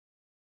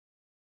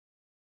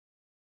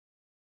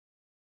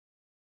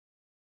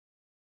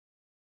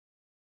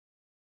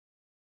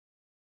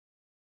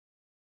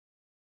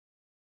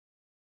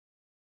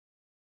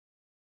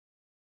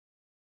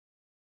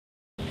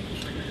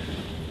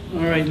All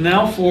right,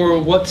 now for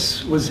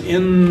what was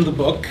in the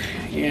book,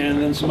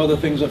 and then some other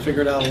things I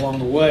figured out along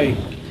the way.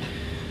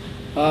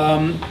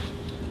 I'm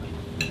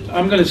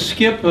going to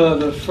skip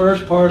the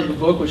first part of the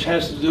book, which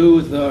has to do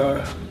with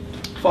the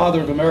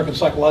father of American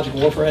psychological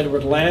warfare,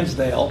 Edward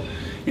Lansdale.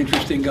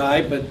 Interesting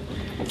guy, but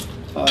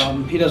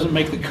he doesn't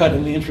make the cut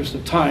in the interest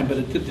of time. But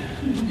it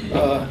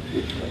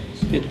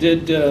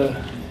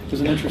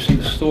was an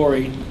interesting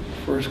story,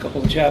 first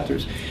couple of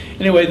chapters.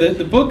 Anyway,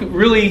 the book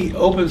really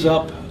opens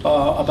up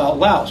about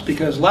Laos,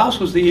 because Laos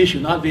was the issue,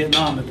 not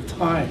Vietnam at the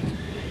time.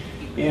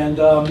 And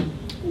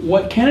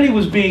what Kennedy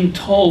was being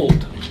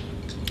told,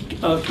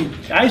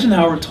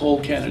 Eisenhower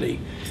told Kennedy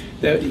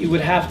that he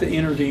would have to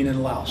intervene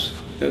in Laos.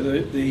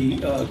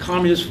 The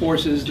communist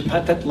forces, the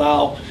Pathet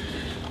Lao,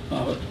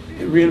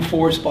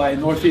 reinforced by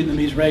North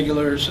Vietnamese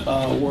regulars,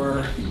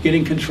 were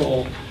getting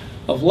control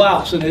of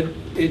Laos. And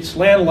it's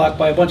landlocked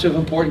by a bunch of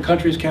important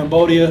countries,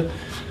 Cambodia,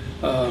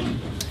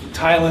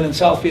 Thailand and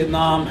South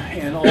Vietnam,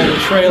 and all the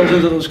trails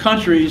into those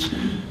countries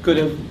could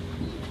have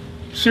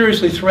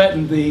seriously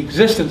threatened the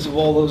existence of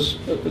all those,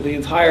 the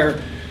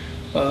entire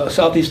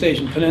Southeast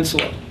Asian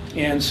peninsula.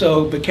 And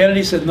so, but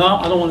Kennedy said, no,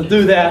 I don't want to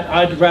do that.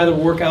 I'd rather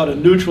work out a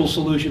neutral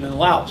solution in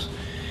Laos.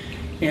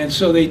 And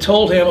so they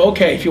told him,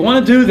 okay, if you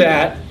want to do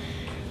that,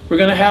 we're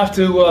going to have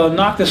to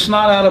knock the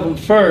snot out of them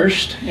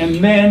first,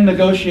 and then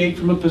negotiate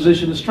from a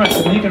position of strength.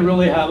 And then you can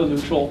really have a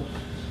neutral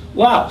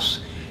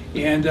Laos.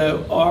 And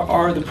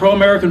the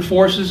pro-American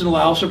forces in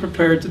Laos are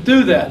prepared to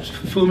do that.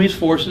 Phumi's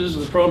forces,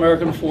 the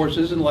pro-American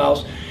forces in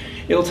Laos.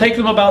 It'll take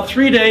them about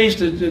 3 days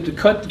to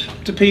cut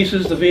to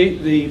pieces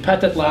the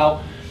Pathet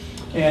Lao,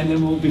 and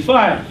then we'll be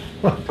fine.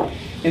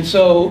 And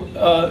so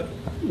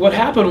what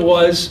happened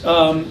was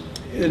the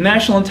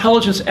National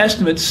Intelligence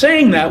Estimate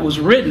saying that was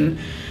written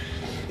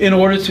in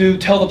order to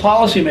tell the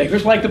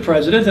policymakers, like the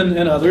president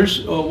and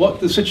others,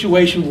 what the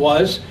situation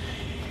was.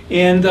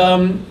 And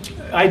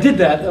I did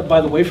that, by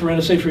the way, for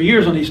NSA for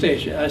years on East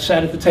Asia. I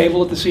sat at the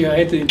table at the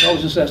CIA at the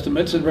intelligence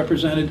estimates and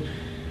represented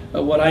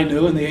what I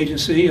knew in the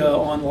agency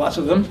on lots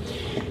of them.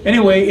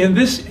 Anyway, in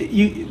this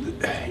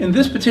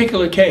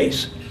particular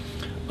case,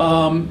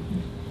 there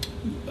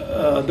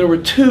were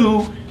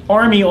 2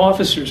 Army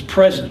officers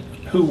present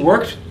who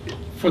worked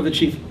for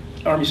the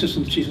Army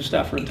Systems Chief of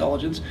Staff for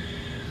Intelligence,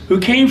 who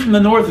came from the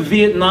North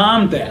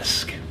Vietnam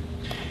desk,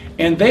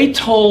 and they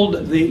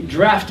told the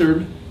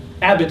drafter,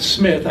 Abbott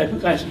Smith,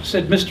 I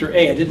said Mr.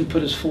 A, I didn't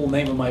put his full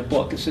name in my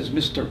book, it says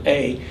Mr.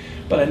 A,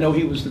 but I know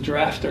he was the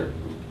drafter,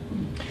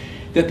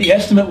 that the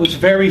estimate was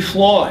very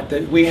flawed,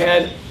 that we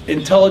had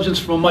intelligence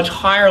from a much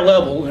higher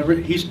level.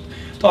 He's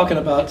talking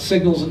about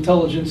signals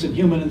intelligence and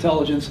human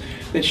intelligence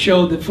that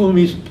showed that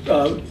Phumi's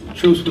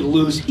troops would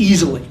lose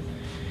easily.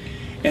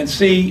 And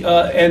see,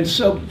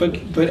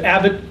 but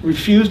Abbott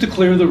refused to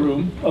clear the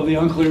room of the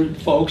uncleared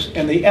folks,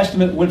 and the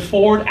estimate went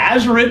forward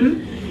as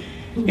written,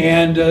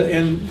 and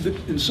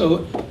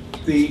so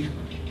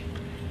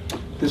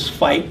this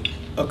fight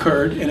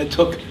occurred, and it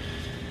took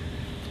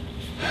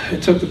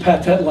the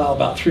Pathet Lao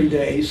about 3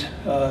 days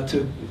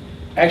to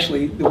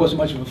actually. There wasn't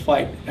much of a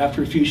fight.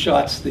 After a few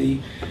shots, the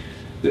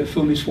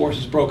Phumi's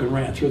forces broke and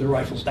ran, threw their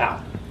rifles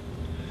down,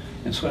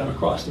 and swam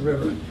across the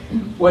river.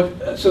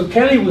 So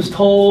Kennedy was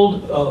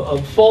told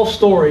a false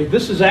story.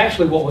 This is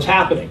actually what was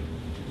happening,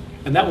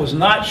 and that was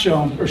not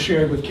shown or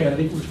shared with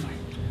Kennedy. Where's my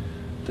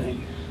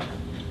thing?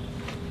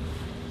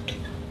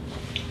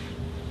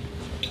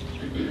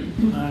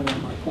 I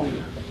want my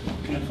pointer.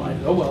 Can't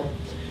find it. Oh well.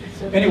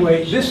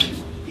 Anyway,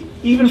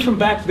 even from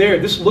back there,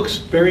 this looks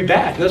very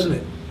bad, doesn't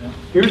it?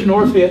 Here's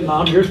North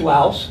Vietnam. Here's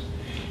Laos,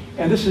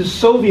 and this is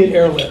Soviet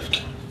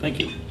airlift. Thank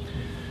you.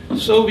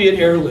 Soviet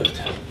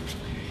airlift.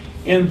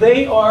 And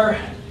they are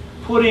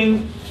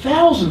putting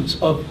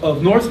thousands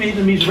of North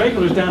Vietnamese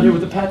regulars down here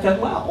with the Pathet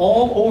Lao,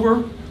 all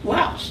over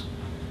Laos,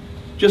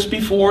 just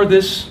before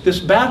this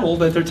battle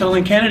that they're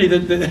telling Kennedy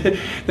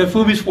that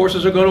Phumi's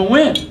forces are going to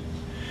win.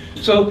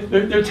 So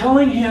they're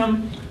telling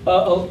him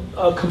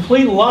a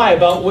complete lie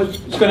about what's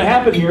going to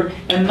happen here,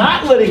 and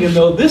not letting him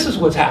know this is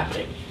what's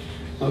happening.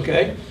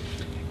 Okay?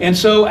 And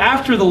so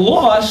after the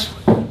loss,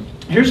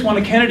 here's one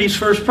of Kennedy's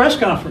first press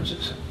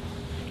conferences.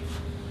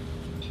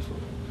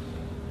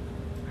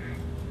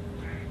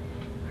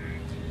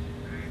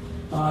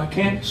 I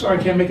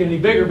can't make it any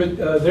bigger, but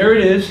there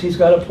it is. He's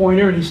got a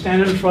pointer, and he's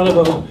standing in front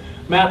of a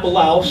map of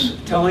Laos,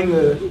 telling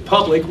the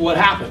public what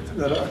happened.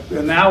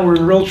 And now we're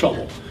in real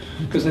trouble,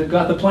 because they've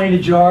got the plane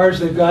of jars,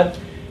 they got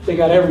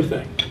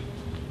everything.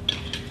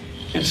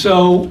 And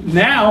so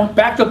now,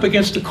 backed up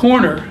against the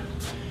corner,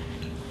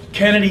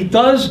 Kennedy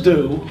does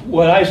do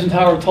what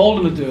Eisenhower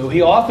told him to do.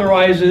 He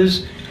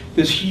authorizes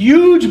this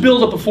huge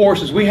buildup of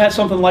forces. We had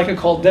something like it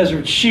called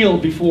Desert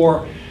Shield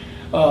before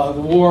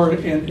the war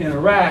in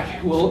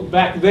Iraq. Well,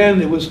 back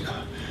then it was,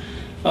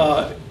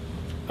 I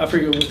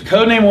forget what the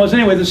code name was.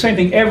 Anyway, the same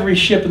thing. Every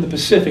ship in the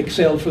Pacific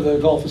sailed for the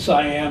Gulf of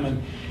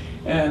Siam,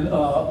 and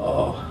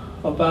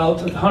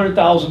about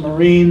 100,000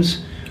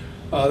 Marines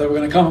that were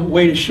going to come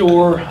wade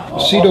ashore.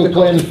 Cedo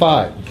Plan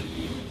 5.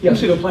 Yeah,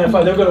 Pseudo Plan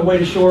 5. They're going to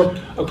wade ashore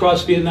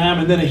across Vietnam,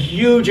 and then a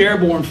huge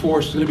airborne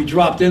force is going to be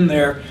dropped in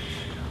there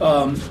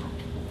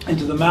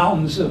into the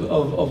mountains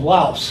of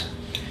Laos.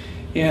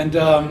 And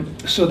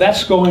so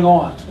that's going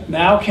on.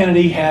 Now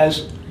Kennedy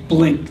has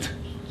blinked.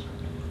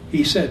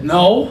 He said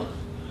no,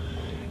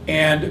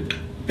 and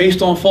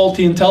based on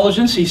faulty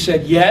intelligence, he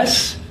said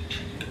yes,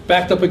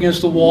 backed up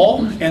against the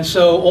wall. And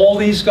so all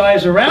these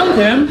guys around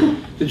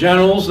him, the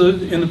generals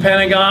in the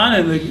Pentagon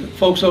and the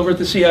folks over at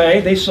the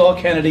CIA, they saw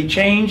Kennedy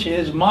change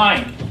his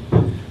mind.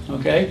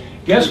 Okay?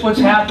 Guess what's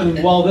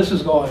happening while this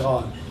is going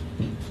on?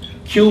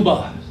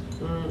 Cuba.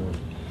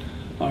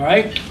 All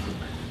right?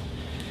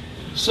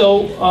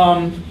 So,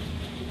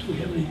 do we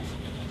have any?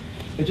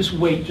 Yeah, just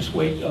wait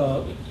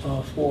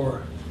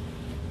for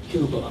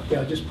Cuba.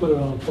 Yeah, just put it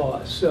on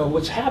pause. So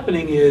what's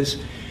happening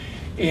is,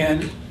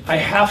 and I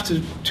have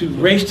to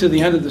race to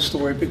the end of the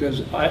story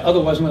because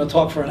otherwise I'm going to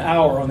talk for an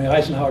hour on the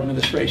Eisenhower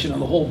administration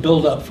and the whole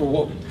buildup for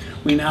what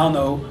we now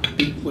know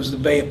was the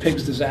Bay of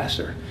Pigs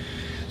disaster.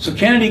 So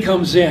Kennedy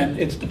comes in,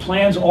 the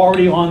plan's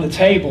already on the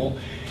table,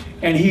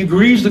 and he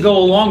agrees to go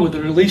along with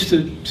it, or at least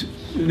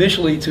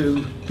initially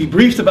to be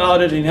briefed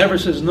about it, and he never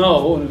says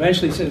no, and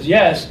eventually says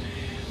yes.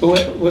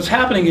 But what's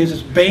happening is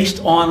it's based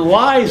on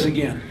lies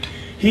again.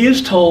 He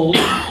is told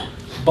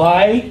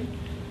by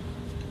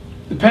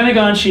the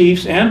Pentagon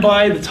chiefs and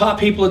by the top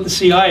people at the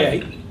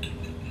CIA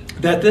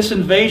that this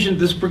invasion,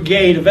 this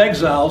brigade of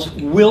exiles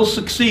will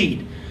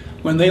succeed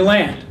when they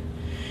land.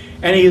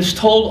 And he is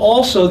told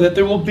also that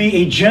there will be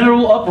a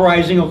general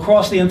uprising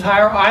across the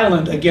entire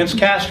island against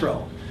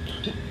Castro.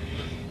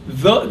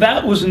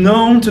 That was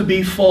known to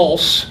be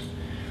false.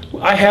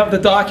 I have the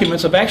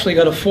documents. I've actually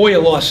got a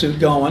FOIA lawsuit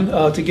going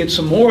to get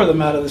some more of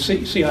them out of the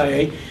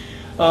CIA.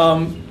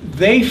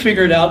 They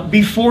figured out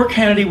before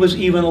Kennedy was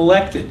even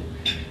elected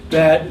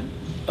that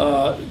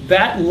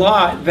that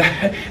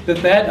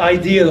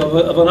idea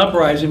of an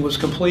uprising was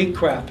complete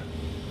crap.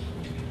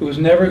 It was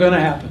never going to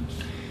happen.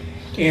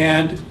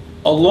 And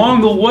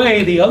along the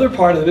way, the other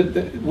part of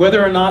it,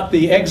 whether or not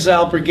the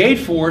exile brigade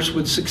force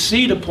would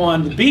succeed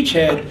upon the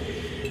beachhead,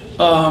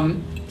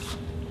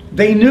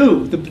 they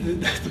knew,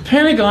 the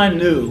Pentagon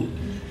knew,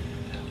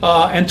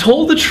 and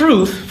told the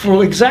truth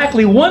for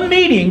exactly one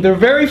meeting, their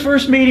very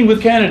first meeting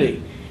with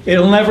Kennedy.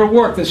 It'll never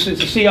work. This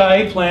is a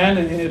CIA plan,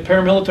 and a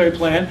paramilitary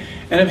plan,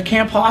 and it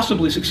can't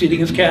possibly succeed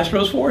against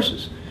Castro's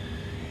forces.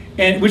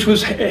 And which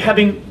was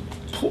having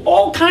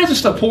all kinds of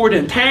stuff poured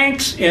in,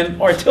 tanks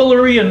and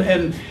artillery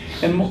and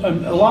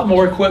a lot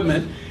more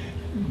equipment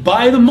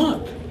by the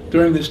month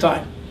during this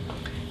time.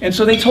 And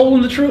so they told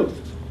him the truth.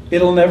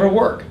 It'll never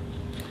work.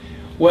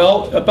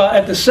 Well, about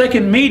at the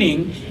second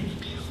meeting,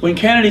 when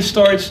Kennedy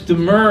starts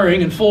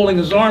demurring and folding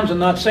his arms and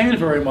not saying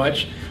very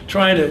much,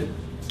 trying to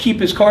keep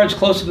his cards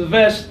close to the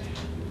vest,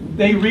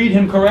 they read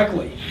him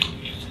correctly.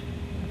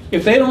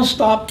 If they don't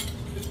stop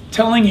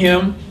telling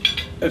him,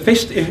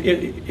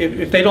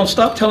 if they don't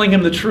stop telling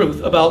him the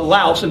truth about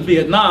Laos and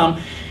Vietnam,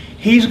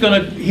 he's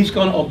going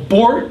to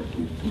abort,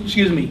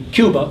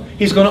 Cuba.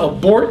 He's going to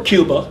abort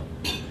Cuba,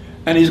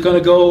 and he's going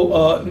to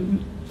go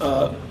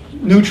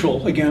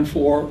neutral again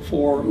for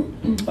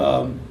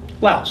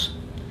Laos.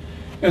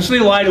 And so they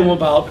lied to him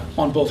about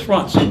on both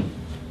fronts.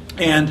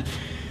 And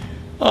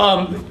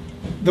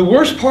the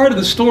worst part of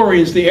the story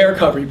is the air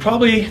cover.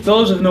 Probably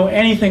those who know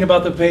anything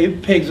about the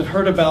pigs have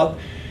heard about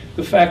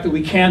the fact that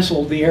we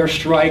canceled the air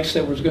strikes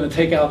that was going to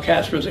take out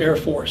Castro's Air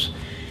Force.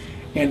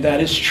 And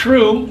that is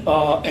true,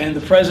 and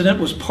the president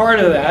was part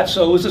of that,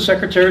 so was the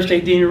Secretary of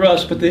State, Dean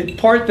Russ. But the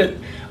part that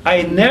I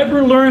had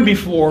never learned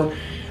before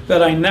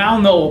that I now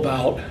know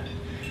about,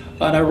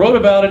 and I wrote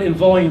about it in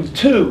volume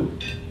 2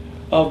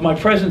 of my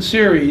present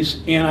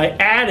series, and I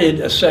added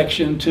a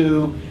section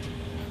to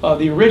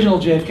the original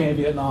JFK and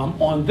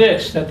Vietnam on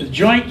this, that the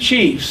Joint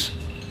Chiefs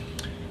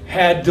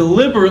had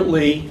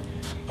deliberately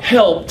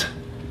helped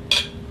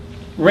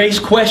raise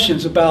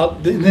questions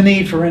about the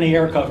need for any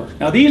air cover.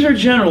 Now these are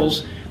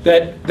generals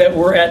that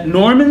were at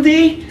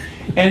Normandy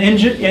and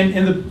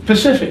in the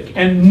Pacific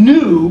and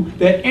knew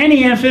that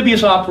any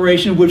amphibious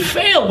operation would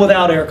fail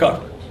without air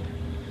cover.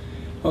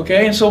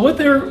 Okay, and so what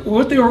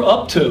they were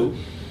up to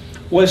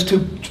was to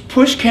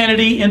push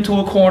Kennedy into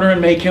a corner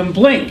and make him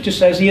blink,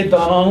 just as he had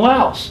done on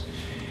Laos.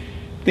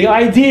 The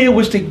idea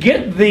was to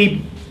get the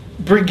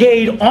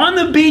brigade on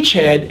the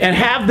beachhead and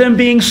have them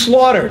being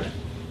slaughtered,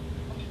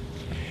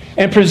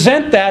 and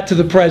present that to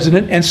the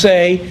president and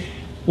say,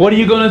 what are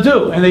you going to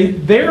do?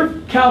 And their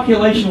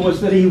calculation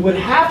was that he would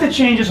have to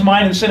change his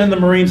mind and send in the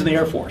Marines and the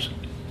Air Force.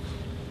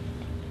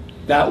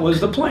 That was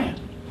the plan.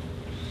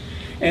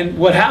 And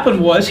what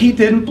happened was he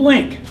didn't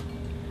blink.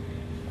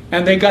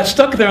 And they got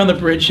stuck there on the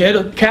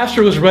bridgehead.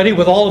 Castro was ready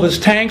with all of his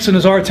tanks and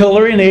his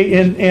artillery,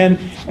 and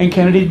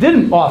Kennedy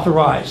didn't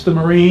authorize the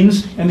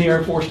Marines and the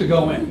Air Force to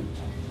go in.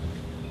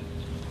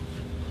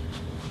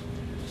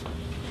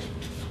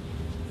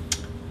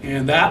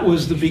 And that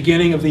was the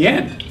beginning of the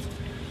end.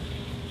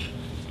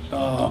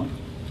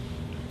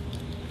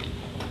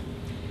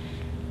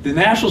 The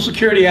national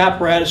security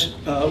apparatus,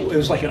 it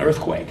was like an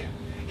earthquake.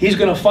 He's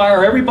going to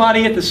fire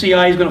everybody at the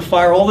CIA. He's going to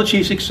fire all the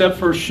chiefs except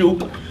for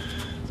Shoup,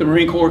 the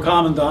Marine Corps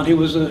Commandant. He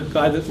was a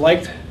guy that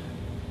liked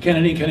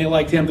Kennedy. Kennedy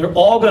liked him. They're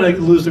all going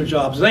to lose their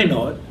jobs. They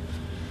know it.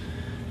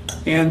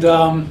 And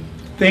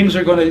things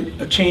are going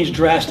to change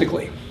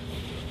drastically.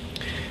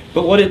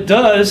 But what it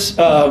does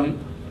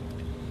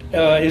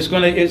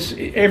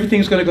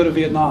everything's going to go to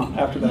Vietnam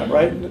after that,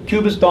 right?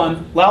 Cuba's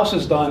done, Laos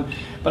is done,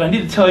 but I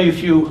need to tell you a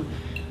few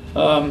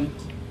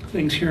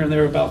things here and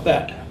there about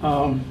that.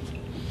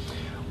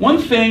 One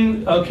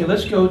thing, okay,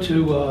 let's go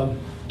to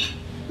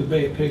the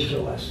Bay of Pigs or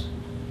less.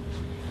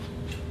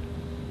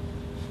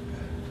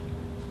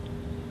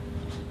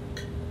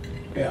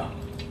 Yeah.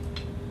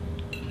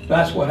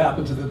 That's what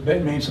happened to the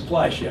main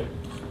supply ship.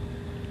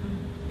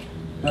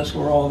 That's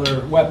where all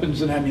their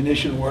weapons and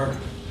ammunition were.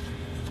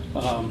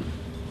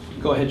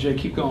 Go ahead, Jay,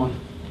 keep going.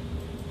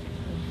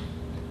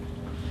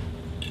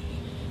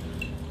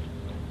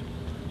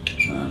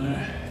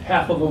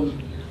 Half of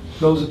them,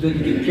 those that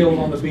didn't get killed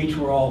on the beach,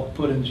 were all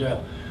put in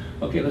jail.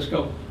 Okay, let's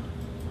go.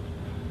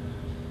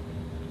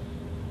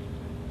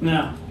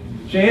 Now,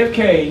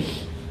 JFK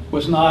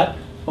was not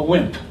a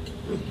wimp,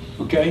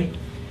 okay?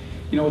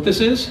 You know what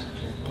this is?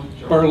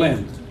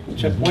 Berlin.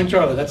 Checkpoint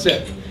Charlie, that's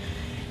it.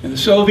 And the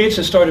Soviets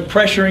had started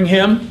pressuring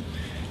him,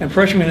 and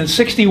pressuring him in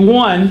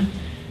 '61.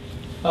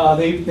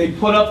 They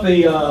put up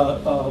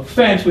the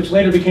fence, which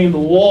later became the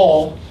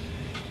wall,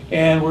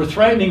 and were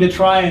threatening to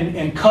try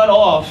and cut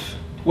off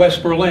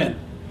West Berlin.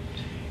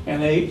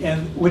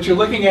 And what you're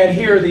looking at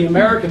here, the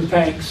American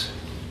tanks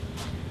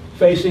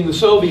facing the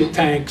Soviet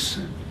tanks,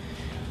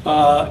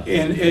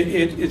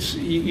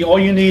 and all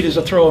you need is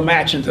to throw a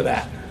match into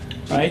that,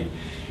 right?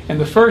 And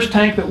the first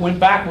tank that went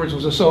backwards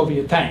was a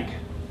Soviet tank.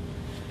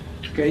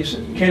 Okay, so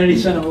Kennedy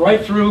sent them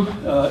right through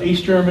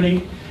East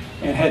Germany,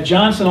 and had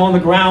Johnson on the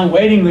ground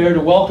waiting there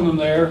to welcome them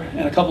there,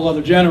 and a couple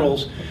other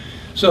generals.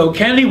 So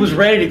Kennedy was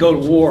ready to go to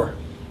war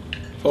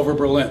over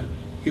Berlin.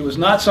 He was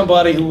not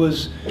somebody who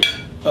was,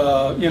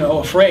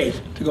 afraid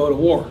to go to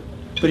war.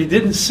 But he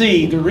didn't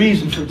see the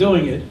reason for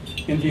doing it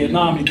in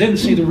Vietnam. He didn't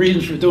see the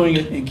reasons for doing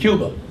it in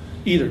Cuba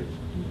either.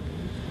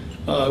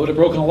 It would have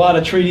broken a lot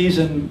of treaties.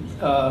 And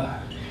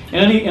in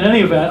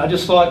any event, I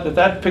just thought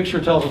that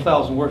picture tells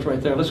 1,000 words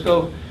right there. Let's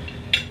go.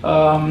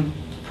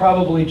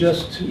 Probably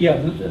just,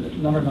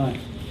 number 9.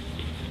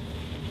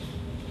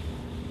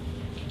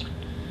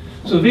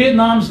 So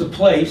Vietnam's the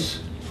place,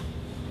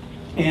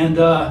 and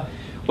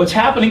what's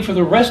happening for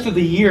the rest of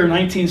the year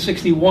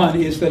 1961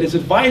 is that his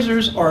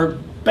advisors are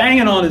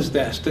banging on his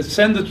desk to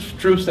send the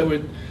troops that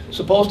were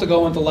supposed to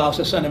go into Laos,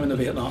 to send them into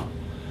Vietnam.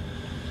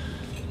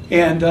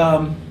 And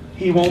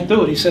he won't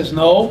do it. He says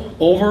no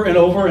over and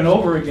over and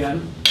over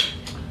again.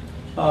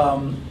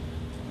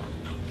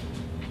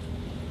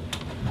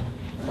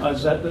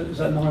 Is that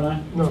number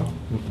 9? No.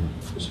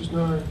 This is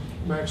 9.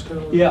 Max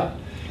code. Yeah.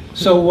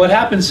 So what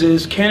happens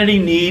is Kennedy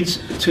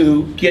needs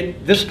to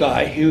get this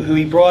guy, who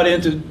he brought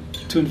in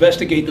to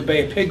investigate the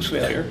Bay of Pigs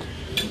failure.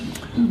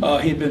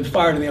 He'd been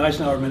fired in the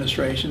Eisenhower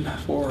administration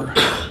for,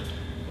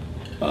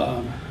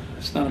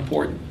 it's not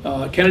important.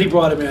 Kennedy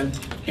brought him in,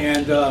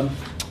 and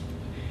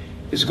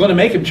is going to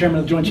make him chairman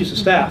of the Joint Chiefs of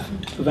Staff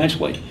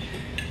eventually.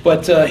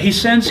 But he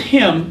sends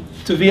him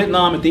to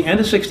Vietnam at the end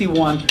of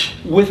 '61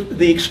 with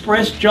the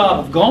express job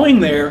of going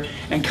there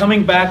and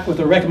coming back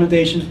with a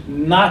recommendation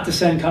not to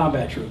send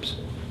combat troops.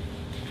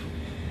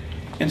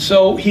 And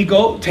so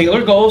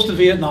Taylor goes to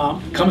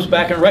Vietnam, comes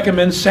back and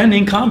recommends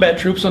sending combat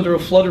troops under a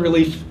flood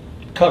relief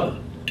cover.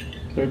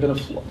 There had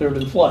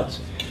been floods.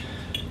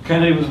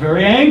 Kennedy was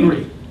very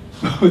angry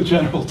with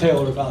General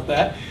Taylor about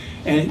that,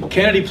 and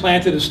Kennedy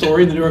planted a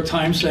story in the New York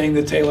Times saying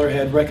that Taylor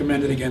had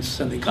recommended against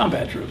sending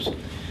combat troops.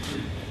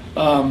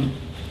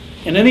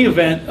 In any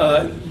event,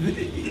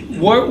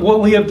 what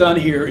we have done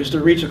here is to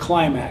reach a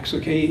climax.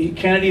 Okay,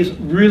 Kennedy is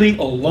really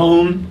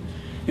alone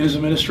in his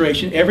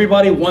administration.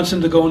 Everybody wants him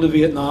to go into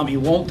Vietnam. He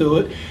won't do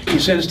it. He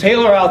sends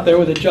Taylor out there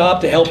with a job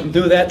to help him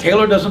do that.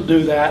 Taylor doesn't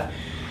do that.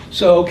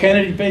 So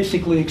Kennedy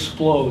basically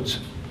explodes.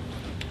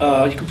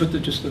 You can put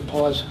just the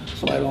pause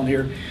slide on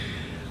here.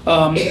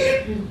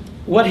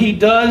 What he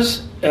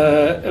does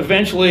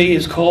eventually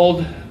is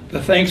called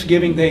the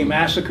Thanksgiving Day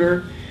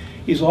Massacre.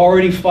 He's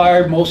already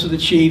fired most of the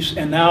chiefs,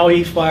 and now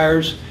he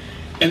fires,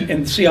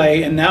 and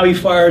CIA, and now he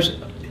fires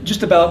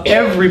just about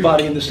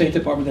everybody in the State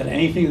Department that had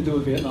anything to do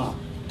with Vietnam.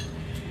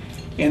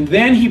 And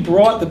then he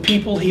brought the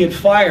people he had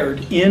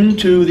fired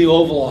into the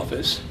Oval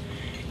Office,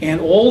 and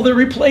all the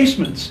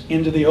replacements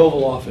into the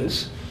Oval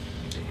Office,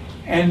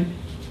 and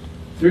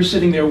they're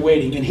sitting there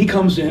waiting, and he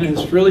comes in, and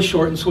it's really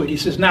short and sweet. He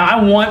says, now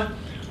I want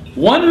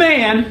one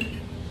man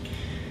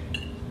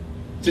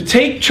to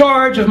take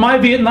charge of my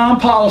Vietnam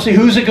policy.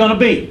 Who's it going to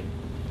be?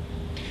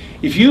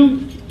 If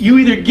you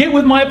either get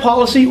with my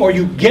policy or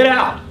you get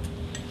out.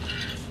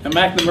 And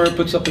McNamara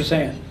puts up his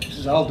hand. He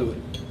says, I'll do it.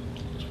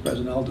 Mr.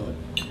 President, I'll do it.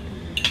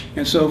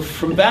 And so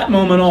from that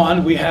moment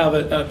on, we have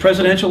a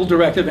presidential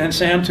directive,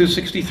 NSAM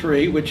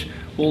 263, which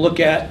we'll look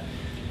at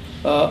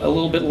a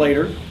little bit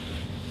later.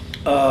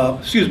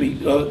 Not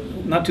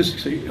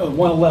 263,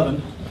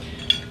 111.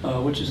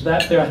 which is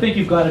that there. I think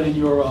you've got it in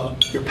your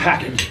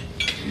packet.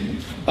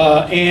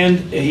 And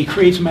he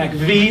creates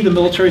MACV, the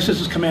Military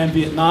Assistance Command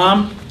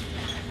Vietnam,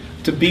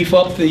 to beef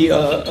up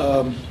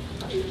the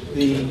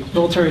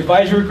military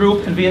advisory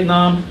group in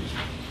Vietnam,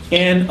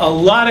 and a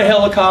lot of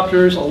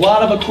helicopters, a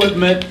lot of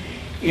equipment,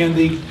 and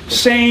the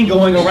saying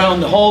going around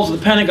the halls of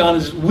the Pentagon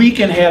is, we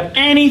can have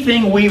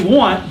anything we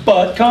want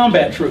but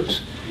combat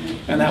troops.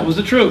 And that was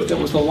the truth. That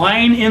was the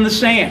line in the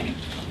sand.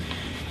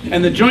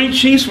 And the Joint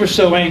Chiefs were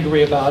so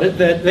angry about it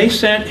that they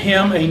sent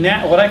him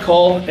what I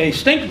call a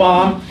stink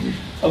bomb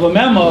of a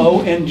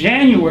memo in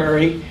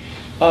January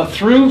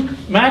through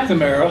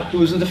McNamara, who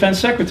was the Defense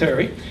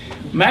Secretary.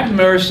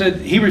 McNamara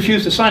said he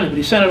refused to sign it, but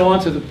he sent it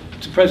on to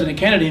President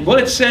Kennedy. And what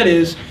it said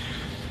is,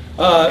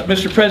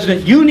 Mr.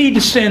 President, you need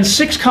to send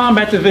 6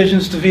 combat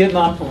divisions to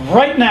Vietnam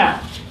right now.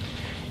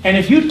 And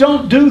if you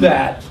don't do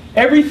that,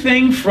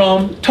 everything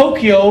from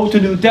Tokyo to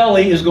New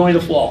Delhi is going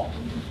to fall.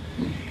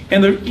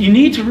 And you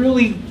need to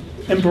really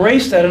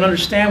embrace that and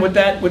understand what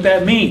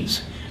that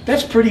means.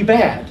 That's pretty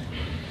bad.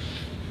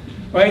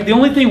 Right? The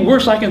only thing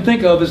worse I can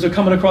think of is they're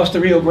coming across the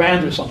Rio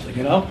Grande or something,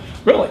 you know?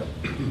 Really.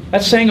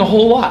 That's saying a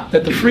whole lot,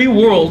 that the free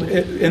world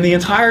in the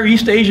entire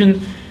East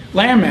Asian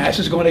landmass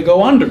is going to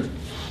go under.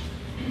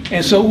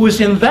 And so it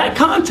was in that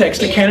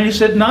context that Kennedy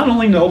said, not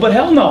only no, but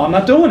hell no, I'm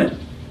not doing it.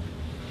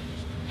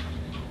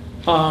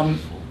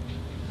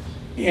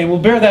 And we'll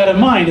bear that in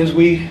mind as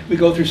we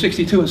go through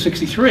 62 and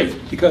 63,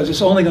 because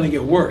it's only going to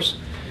get worse.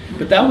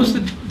 But that was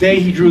the day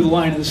he drew the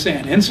line in the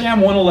sand.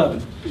 NSAM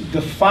 111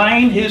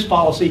 defined his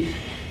policy.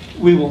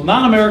 We will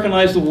not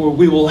Americanize the war.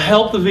 We will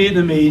help the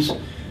Vietnamese,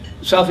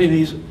 South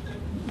Vietnamese,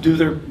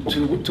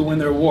 to win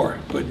their war.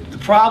 But the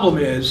problem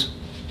is,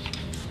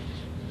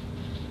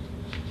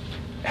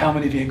 how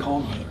many Viet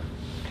Cong are there?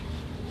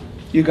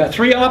 You've got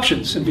 3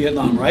 options in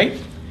Vietnam, right?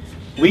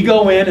 We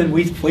go in and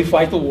we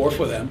fight the war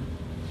for them.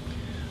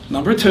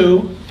 Number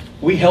 2,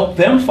 we help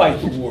them fight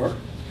the war.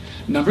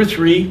 Number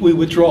 3, we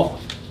withdraw.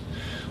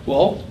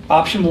 Well,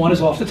 option 1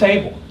 is off the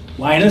table.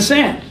 Line in the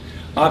sand.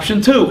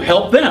 Option 2,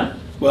 help them.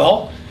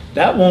 Well,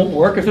 that won't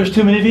work if there's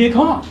too many Viet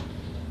Cong.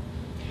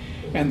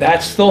 And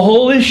that's the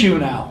whole issue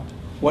now.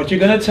 What you're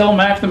going to tell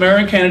McNamara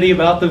and Kennedy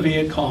about the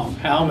Viet Cong.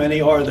 How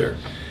many are there?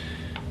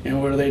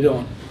 And what are they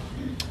doing?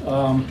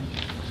 How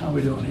are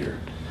we doing here?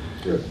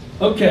 Good.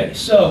 Okay,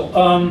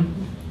 so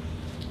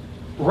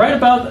right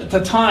about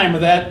the time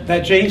of that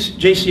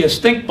JCS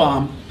stink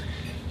bomb,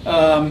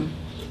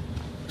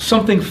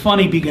 something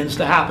funny begins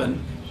to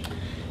happen.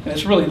 And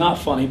it's really not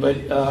funny,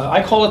 but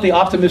I call it the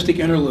optimistic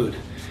interlude.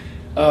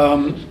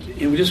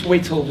 And we just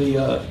wait till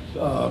the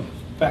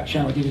back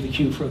channel will give you the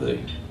cue for the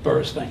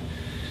Burris thing.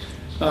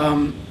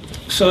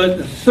 So at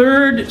the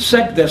third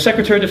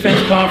Secretary of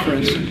Defense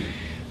conference,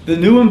 the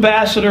new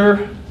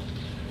ambassador,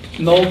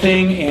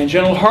 Nolting, and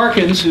General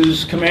Harkins,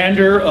 who's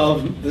commander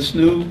of this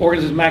new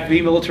organization,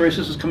 MACV, Military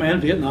Assistance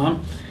Command,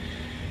 Vietnam,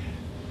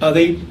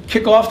 they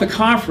kick off the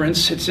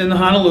conference. It's in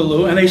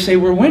Honolulu, and they say,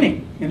 we're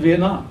winning in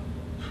Vietnam.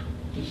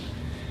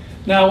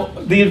 Now,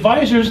 the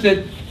advisors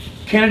that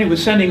Kennedy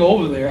was sending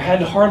over there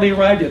had hardly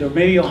arrived yet, or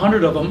maybe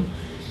 100 of them,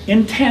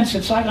 in tents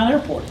at Saigon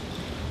Airport.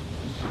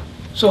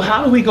 So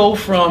how do we go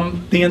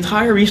from the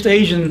entire East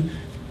Asian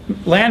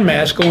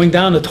landmass going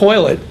down the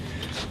toilet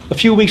a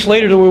few weeks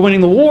later to we're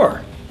winning the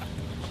war?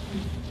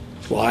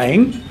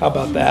 Lying. How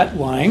about that?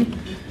 Lying.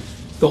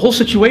 The whole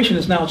situation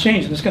has now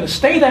changed, and it's going to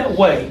stay that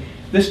way.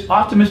 This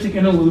optimistic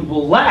interlude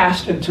will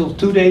last until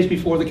 2 days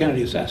before the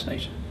Kennedy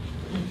assassination.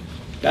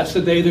 That's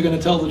the day they're going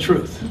to tell the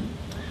truth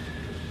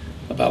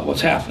about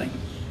what's happening.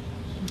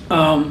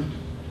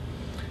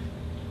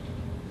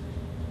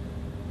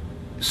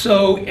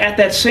 So at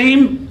that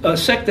same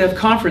SecDef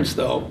conference,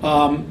 though,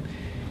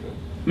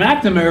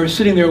 McNamara is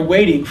sitting there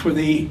waiting for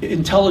the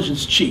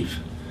intelligence chief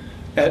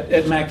at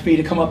MACV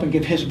to come up and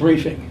give his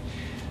briefing.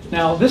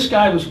 Now, this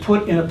guy was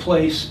put in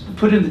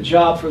the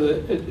job for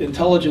the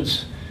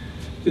intelligence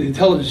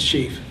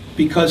chief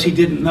because he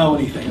didn't know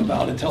anything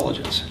about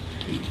intelligence.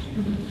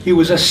 He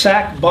was a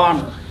SAC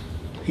bomber.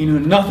 He knew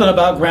nothing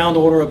about ground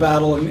order of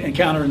battle and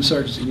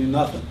counterinsurgency. He knew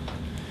nothing.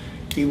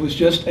 He was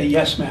just a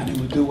yes man and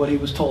would do what he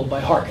was told by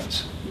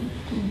Harkins.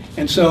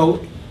 And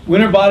so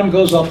Winterbottom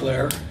goes up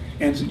there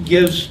and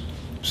gives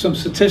some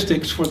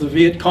statistics for the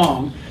Viet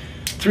Cong,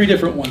 3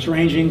 different ones,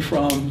 ranging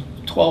from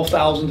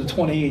 12,000 to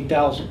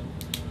 28,000.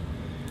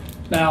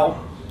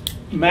 Now,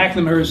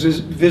 McNamara is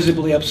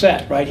visibly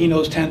upset, right? He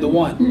knows 10 to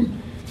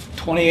 1.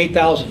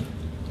 28,000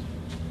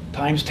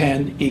 times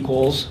 10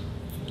 equals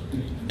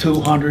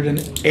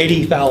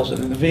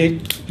 280,000. And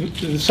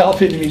the South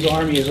Vietnamese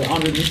army is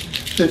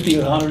 150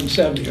 or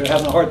 170. They're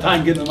having a hard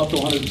time getting them up to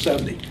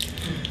 170.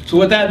 So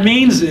what that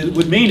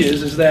would mean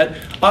is that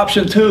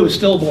option 2 is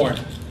stillborn.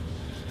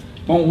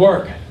 Won't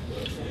work.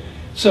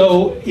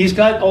 So he's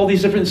got all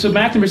these different, so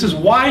McNamara says,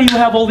 why do you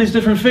have all these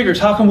different figures?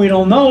 How come we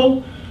don't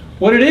know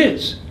what it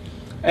is?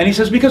 And he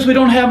says, because we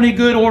don't have any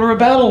good order of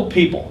battle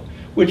people,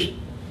 which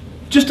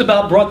just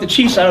about brought the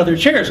chiefs out of their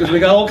chairs, because we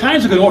got all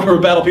kinds of good order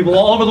of battle people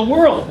all over the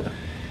world.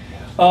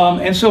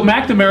 And so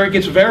McNamara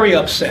gets very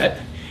upset,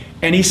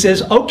 And he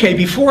says, okay,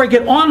 before I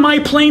get on my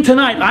plane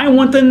tonight, I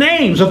want the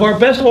names of our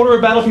best order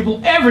of battle people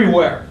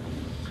everywhere.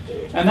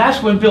 And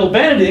that's when Bill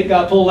Benedict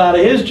got pulled out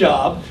of his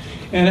job,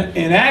 and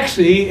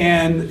Axie,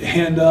 and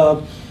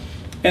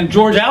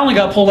George Allen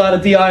got pulled out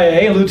of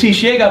DIA, and Lou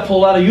Tichier got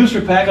pulled out of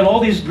USRPAC, and all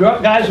these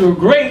guys who were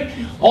great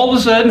all of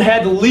a sudden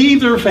had to leave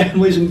their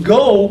families and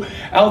go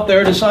out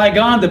there to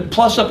Saigon to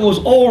plus up what was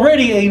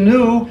already a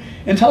new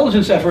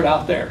intelligence effort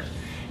out there.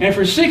 And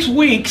for 6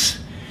 weeks,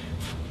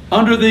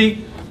 under the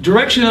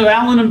direction of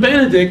Allen and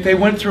Benedict, they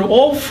went through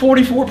all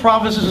 44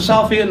 provinces of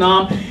South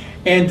Vietnam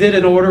and did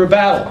an order of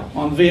battle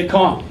on Viet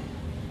Cong.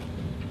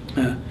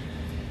 And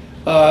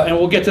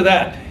we'll get to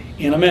that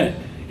in a minute.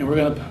 And we're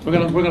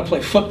gonna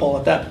play football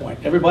at that point.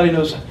 Everybody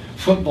knows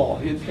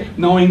football.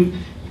 Knowing,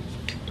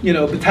 you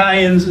know,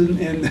 battalions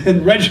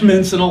and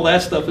regiments and all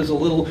that stuff is a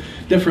little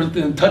different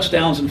than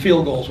touchdowns and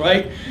field goals,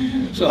 right?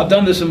 So I've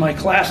done this in my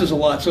classes a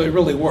lot, so it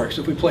really works.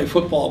 If we play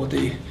football with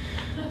the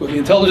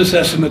intelligence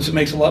estimates, it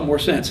makes a lot more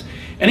sense.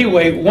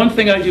 Anyway, one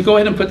thing, you go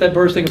ahead and put that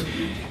burst thing.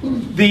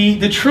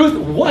 The truth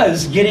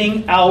was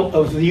getting out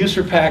of the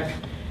USRPAC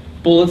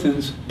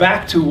bulletins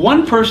back to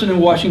one person in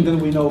Washington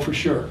we know for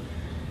sure,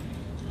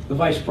 the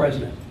Vice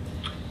President.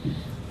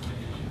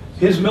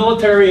 His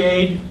military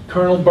aide,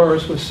 Colonel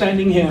Burris, was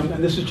sending him,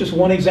 and this is just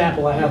one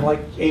example, I have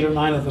like 8 or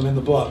 9 of them in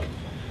the book,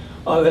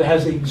 that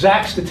has the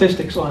exact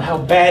statistics on how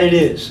bad it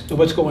is and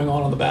what's going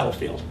on the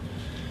battlefield.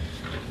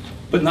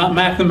 But not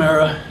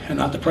McNamara and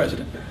not the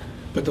President.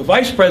 But the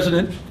Vice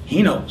President,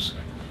 he knows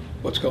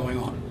what's going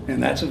on.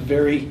 And that's a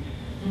very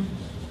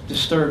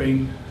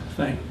disturbing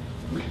thing.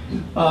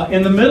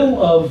 In the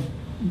middle of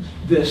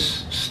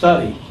this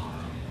study,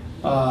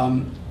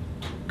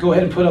 go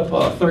ahead and put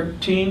up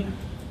 13.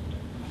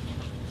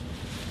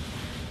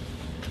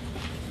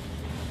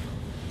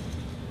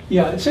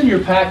 Yeah, it's in your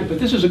packet, but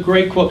this is a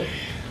great quote.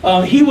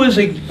 He was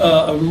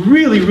a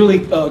really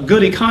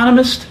good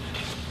economist,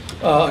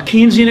 a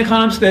Keynesian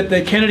economist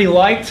that Kennedy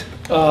liked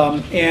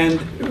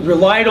and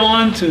relied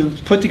on to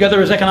put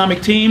together his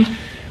economic team,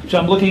 which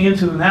I'm looking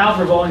into now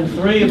for volume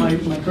 3 of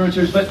my current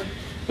series. But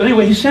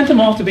anyway, he sent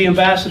him off to be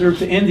ambassador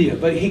to India,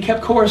 but he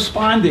kept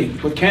corresponding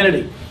with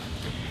Kennedy.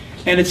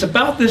 And it's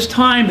about this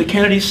time that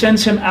Kennedy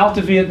sends him out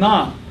to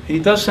Vietnam. He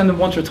does send him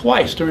once or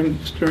twice during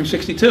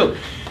 '62.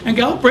 And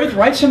Galbraith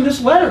writes him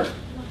this letter.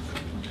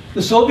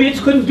 The Soviets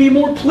couldn't be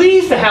more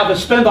pleased to have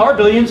us spend our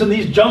billions in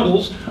these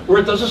jungles where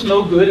it does us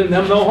no good and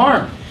them no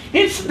harm.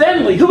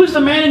 Incidentally, who is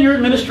the man in your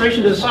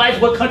administration that decides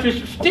what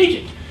countries are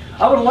strategic?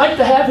 I would like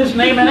to have his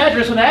name and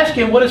address and ask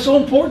him what is so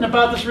important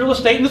about this real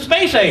estate in the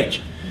space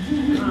age.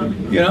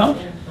 You know?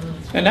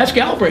 And that's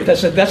Galbraith.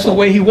 That's the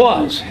way he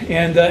was.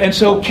 And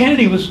so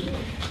Kennedy was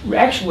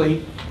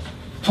actually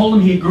told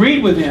him he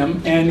agreed with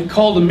him and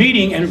called a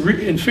meeting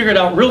and figured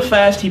out real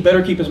fast he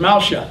better keep his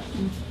mouth shut.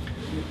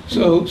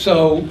 So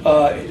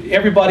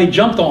everybody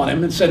jumped on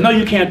him and said, no,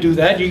 you can't do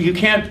that. You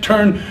can't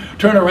turn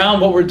around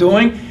what we're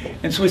doing.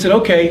 And so he said,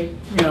 okay,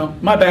 you know,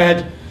 my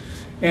bad.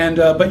 And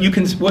but you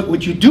can,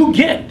 what you do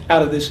get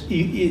out of this,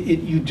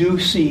 you do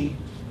see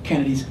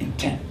Kennedy's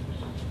intent.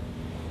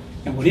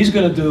 And what he's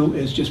going to do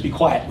is just be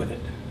quiet with it,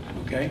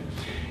 okay?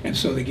 And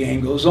so the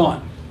game goes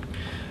on.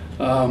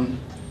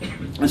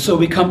 And so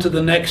we come to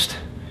the next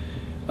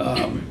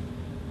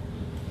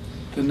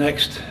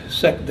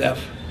SecDef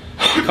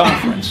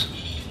conference.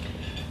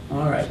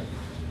 All right.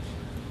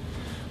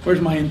 Where's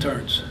my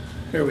interns?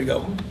 Here we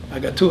go. I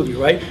got 2 of you,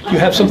 right? You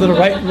have something to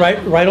write on?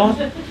 Right on.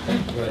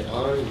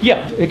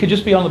 Yeah, it could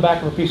just be on the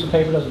back of a piece of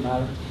paper, doesn't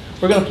matter.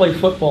 We're going to play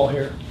football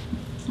here.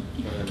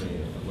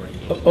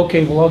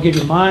 Okay, well, I'll give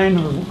you mine.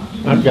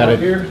 I've got it.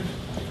 Here.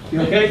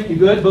 You okay? You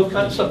good? Both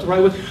got stuff to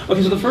write with?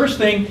 Okay, so the first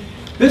thing,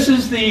 this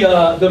is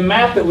the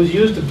map that was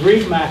used to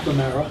brief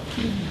McNamara.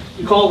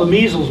 We call it the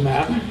measles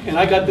map. And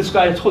I got this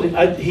guy,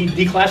 he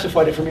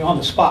declassified it for me on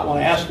the spot when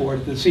I asked for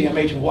it at the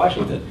CMH in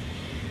Washington.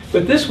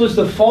 But this was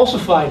the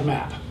falsified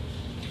map.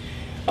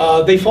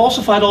 They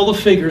falsified all the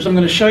figures. I'm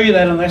going to show you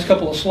that in the next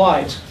couple of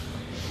slides.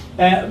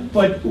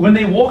 But when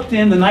they walked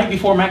in the night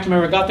before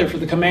McNamara got there for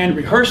the command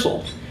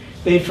rehearsal,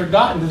 they had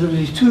forgotten that there were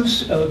these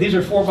these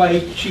are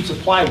 4x8 sheets of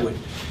plywood,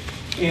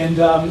 and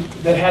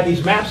that had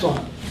these maps on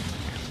them.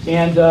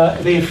 And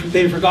they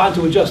had forgotten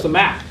to adjust the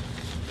map.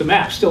 The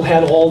map still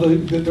had all the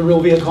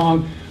real Viet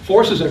Cong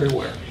forces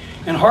everywhere.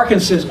 And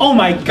Harkins says, oh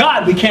my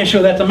God, we can't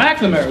show that to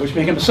McNamara, which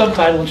became a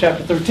subtitle in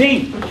chapter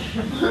 13.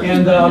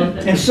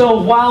 And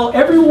so while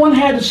everyone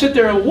had to sit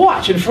there and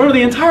watch in front of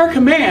the entire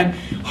command,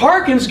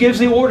 Harkins gives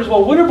the orders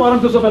while Winterbottom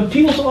goes up and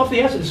peels off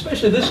the acid,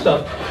 especially this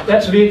stuff.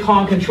 That's Viet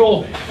Cong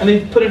control. And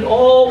they put it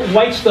all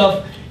white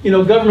stuff, you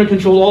know, government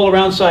control all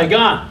around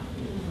Saigon.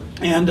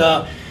 And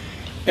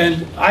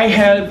I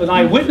had an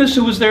eyewitness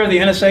who was there. The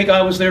NSA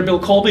guy was there, Bill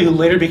Colby, who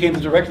later became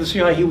the director of the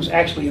CIA. He was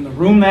actually in the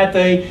room that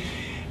day.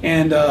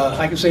 And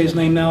I can say his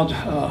name now.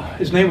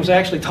 His name was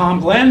actually Tom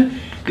Glenn,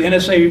 the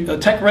NSA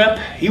tech rep.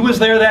 He was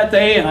there that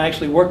day, and I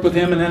actually worked with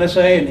him in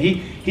NSA. And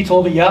he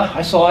told me, yeah,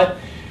 I saw it.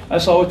 I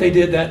saw what they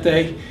did that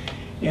day.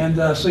 And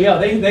so yeah,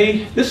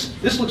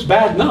 this looks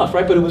bad enough,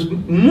 right? But it was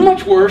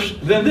much worse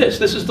than this.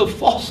 This is the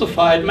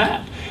falsified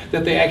map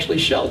that they actually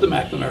showed to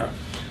McNamara.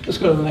 Let's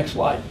go to the next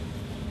slide.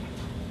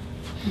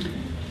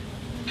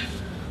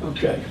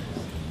 Okay.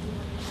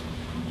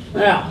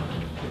 Now,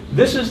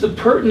 this is the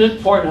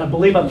pertinent part, and I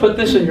believe I put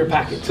this in your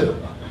packet too.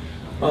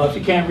 If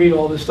you can't read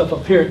all this stuff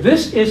up here.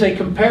 This is a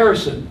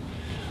comparison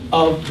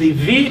of the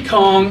Viet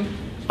Cong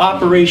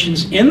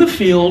operations in the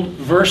field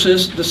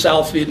versus the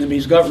South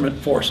Vietnamese government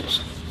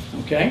forces.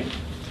 Okay?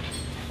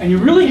 And you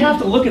really have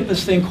to look at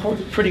this thing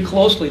pretty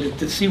closely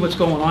to see what's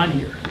going on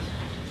here.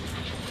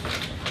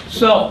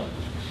 So,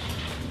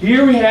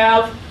 here we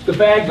have the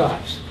bad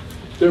guys.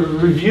 The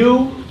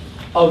review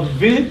of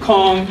Viet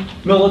Cong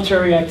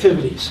military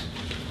activities.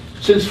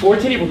 Since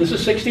 14 April, this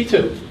is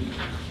 62.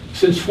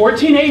 Since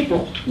 14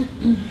 April,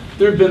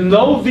 there have been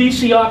no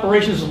VC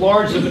operations as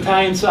large as a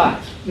battalion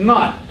size.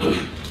 None.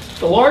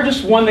 The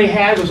largest one they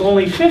had was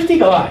only 50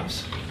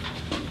 guys.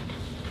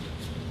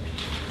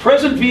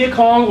 Present Viet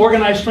Cong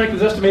organized strength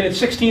is estimated at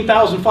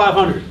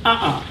 16,500.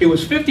 It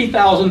was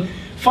 50,000,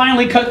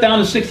 finally cut down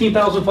to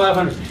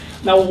 16,500.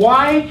 Now,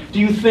 why do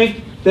you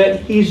think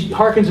that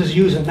Harkins is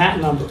using that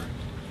number?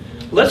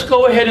 Let's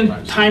go ahead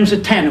and times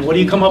it 10, and what do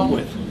you come up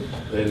with?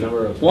 The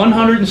number of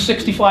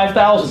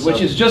 165,000,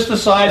 which is just the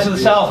size of the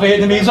South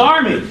Vietnamese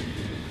army.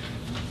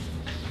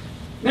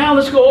 Now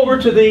let's go over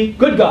to the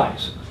good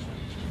guys.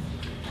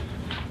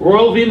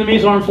 Royal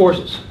Vietnamese Armed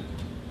Forces.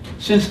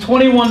 Since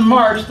 21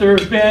 March, there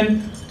have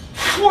been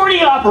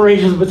 40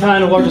 operations of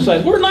battalion of larger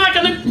size. We're not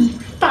going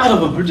to out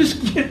of them. We're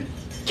just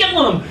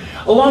killing them,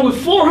 along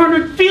with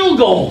 400 field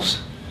goals.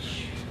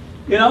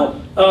 You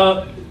know,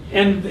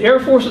 and the Air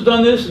Force has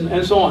done this,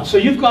 and so on. So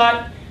you've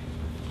got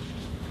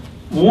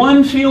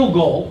one field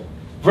goal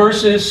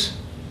versus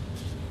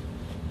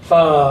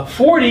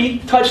 40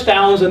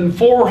 touchdowns and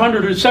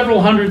 400 or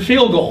several hundred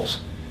field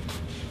goals.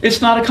 It's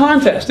not a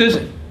contest, is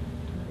it?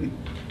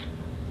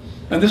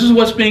 And this is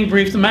what's being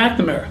briefed to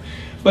McNamara.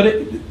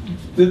 But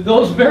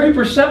those very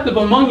perceptive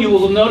among you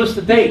will notice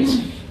the dates.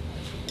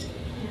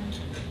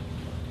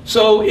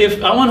 So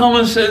if I went home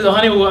and said,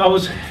 honey,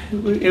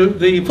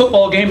 the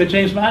football game at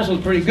James Madison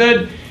was pretty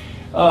good.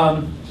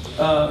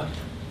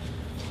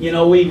 You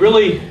know, we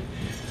really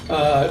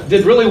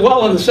did really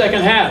well in the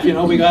second half. You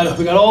know, we got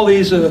all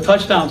these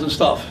touchdowns and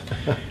stuff.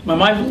 My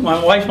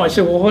wife might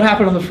say, well, what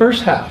happened in the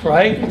first half,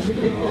 right?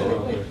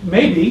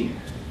 Maybe.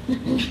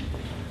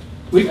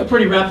 We got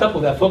pretty wrapped up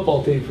with that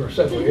football team for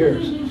several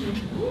years.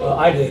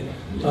 I did.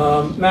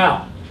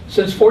 Now,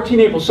 since 14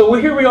 April, so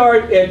here we are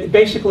at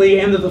basically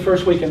end of the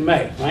first week in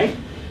May, right?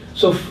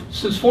 So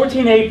since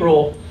 14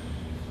 April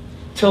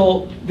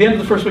till the end of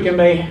the first week in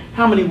May,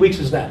 how many weeks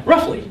is that?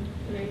 Roughly?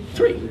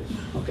 3.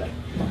 Okay.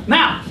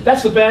 Now,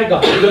 that's the bad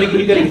guys.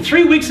 You're getting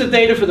 3 weeks of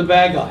data for the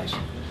bad guys.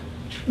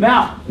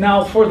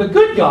 Now for the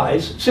good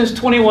guys, since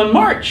 21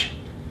 March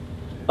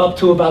up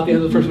to about the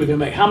end of the first week of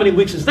May, how many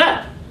weeks is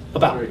that?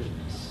 About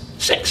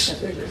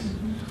 6.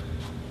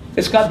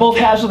 It's got both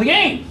halves of the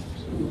game.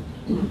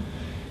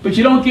 But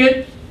you don't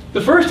get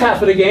the first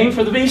half of the game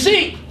for the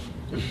VC.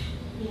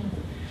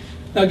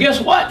 Now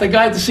guess what? The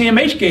guy at the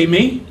CMH gave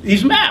me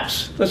these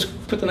maps. Let's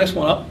put the next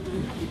one up.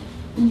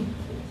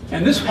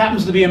 And this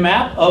happens to be a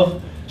map of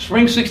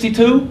Spring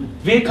 62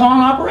 Viet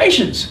Cong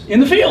operations in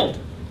the field.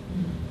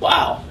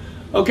 Wow.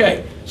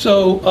 Okay,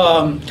 so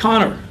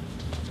Connor,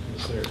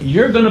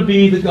 you're going to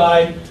be the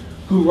guy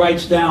who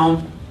writes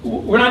down,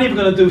 we're not even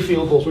going to do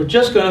field goals, we're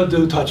just going to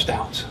do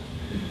touchdowns.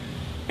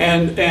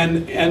 And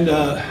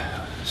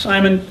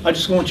Simon, I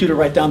just want you to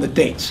write down the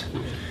dates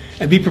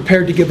and be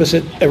prepared to give us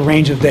a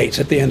range of dates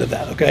at the end of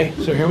that, okay?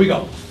 So here we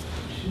go.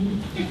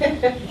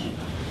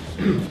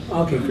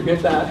 Okay, forget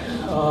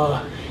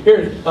that.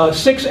 Here,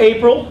 6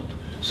 April,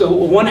 so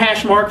 1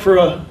 hash mark for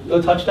a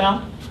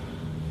touchdown.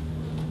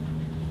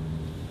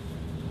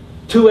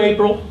 2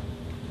 April.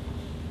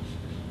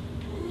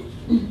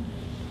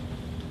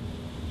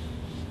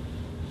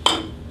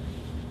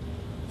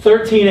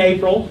 13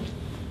 April.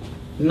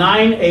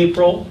 9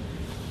 April.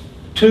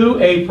 2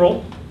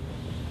 April.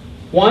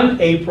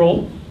 1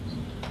 April.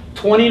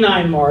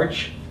 29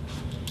 March.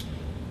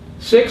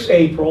 6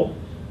 April.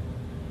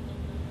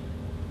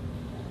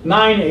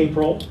 9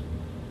 April.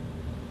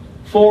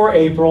 4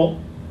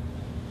 April.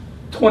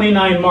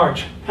 29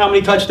 March. How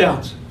many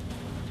touchdowns?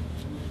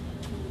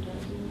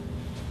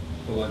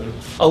 11.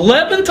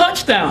 11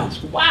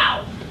 touchdowns.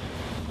 Wow.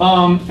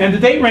 And the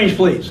date range,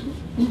 please.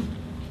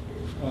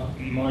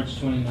 March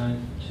 29th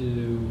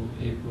to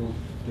April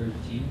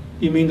 13th.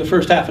 You mean the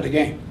first half of the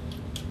game?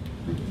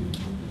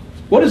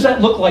 What does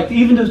that look like,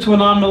 even to a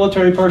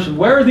non-military person?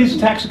 Where are these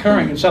attacks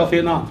occurring in South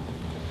Vietnam?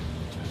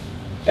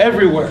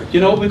 Everywhere. Do you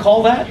know what we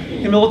call that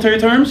in military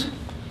terms?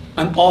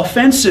 An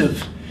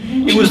offensive.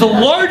 It was the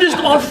largest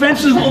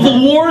offensive of the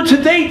war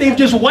to date. They've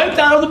just wiped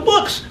out of the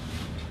books.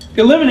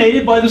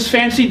 Eliminated by this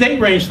fancy date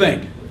range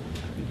thing.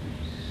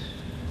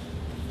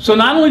 So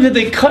not only did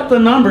they cut the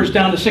numbers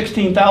down to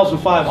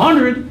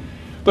 16,500,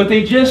 but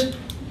they just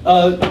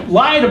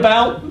lied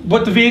about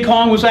what the Viet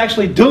Cong was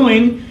actually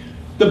doing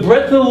the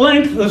breadth and the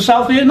length of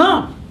South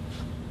Vietnam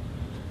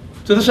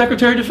to the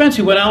Secretary of Defense.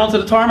 He went out onto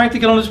the tarmac to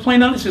get on his plane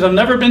down. He says, I've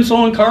never been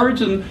so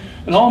encouraged in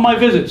all my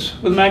visits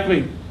with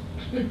MACV.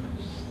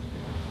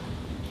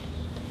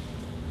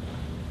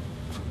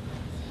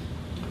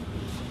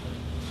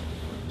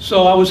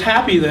 So I was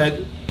happy that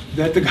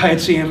the guy at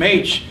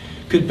CMH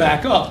could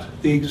back up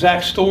the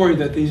exact story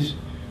that these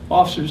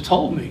officers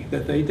told me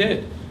that they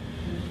did.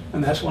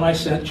 And that's when I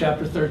sent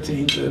Chapter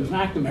 13 to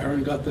McNamara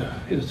and got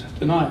his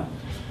denial.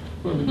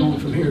 Where are we going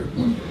from here?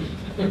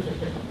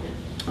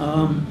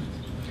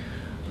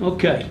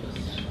 Okay.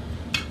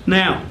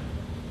 Now,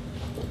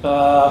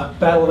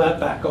 Battle of that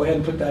back. Go ahead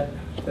and put that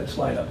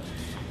slide up.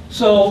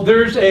 So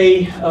there's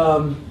a,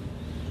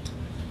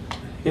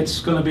 it's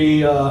going to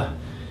be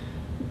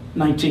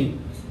 19.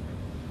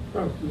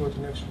 Oh, you want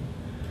the next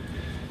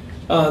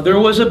one? There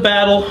was a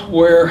battle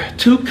where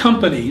two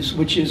companies,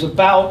 which is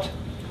about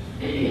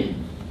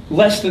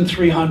less than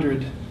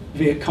 300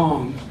 Viet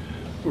Cong,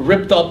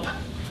 ripped up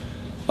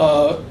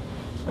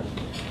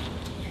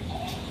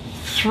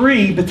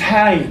 3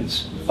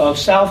 battalions of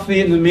South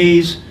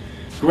Vietnamese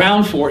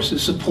ground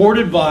forces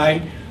supported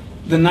by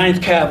the 9th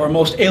Cav, our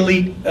most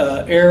elite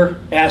air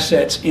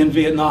assets in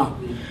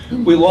Vietnam.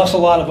 We lost a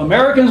lot of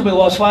Americans, we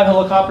lost 5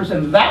 helicopters,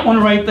 and that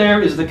one right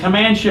there is the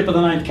command ship of the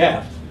 9th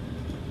Cav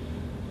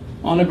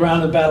on the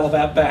ground of the Battle of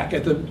that back.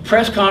 At the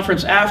press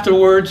conference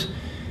afterwards,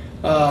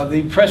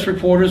 the press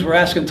reporters were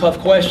asking tough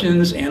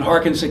questions, and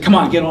Harkin said, come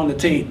on, get on the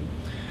team.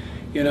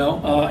 You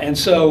know, and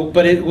so,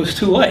 but it was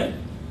too late.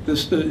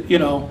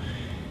 The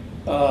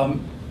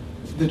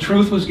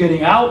truth was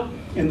getting out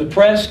in the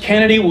press.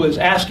 Kennedy was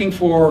asking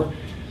for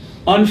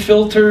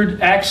unfiltered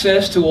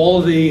access to all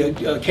of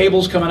the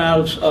cables coming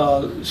out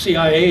of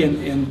CIA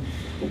in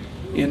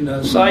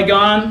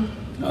Saigon.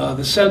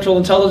 The Central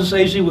Intelligence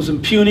Agency was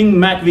impugning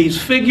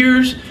MACV's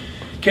figures.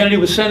 Kennedy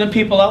was sending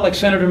people out like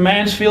Senator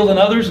Mansfield and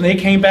others, and they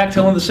came back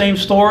telling the same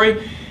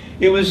story.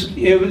 It was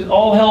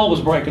all hell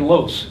was breaking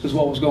loose, is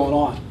what was going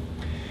on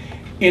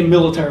in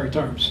military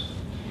terms.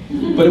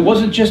 But it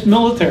wasn't just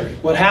military.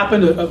 What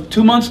happened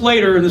 2 months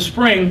later in the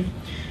spring,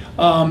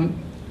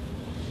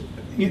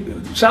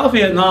 South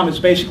Vietnam is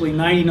basically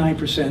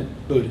 99%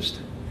 Buddhist.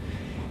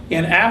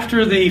 And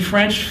after the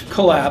French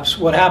collapse,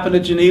 what happened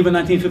at Geneva in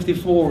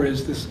 1954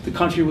 is the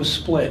country was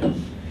split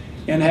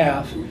in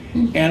half.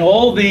 And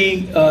all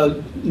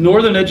the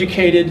northern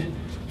educated,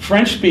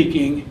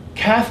 French-speaking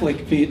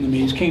Catholic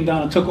Vietnamese came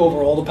down and took over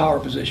all the power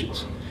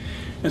positions.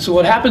 And so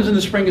what happens in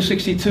the spring of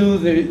 '62,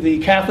 the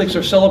Catholics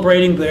are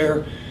celebrating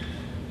their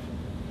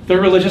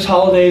religious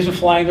holidays and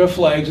flying their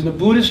flags, and the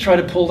Buddhists try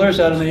to pull theirs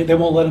out, and they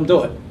won't let them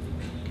do it.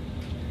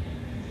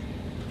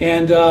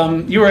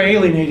 And you are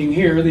alienating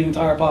here the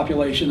entire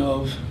population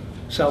of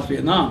South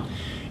Vietnam.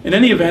 In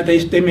any event,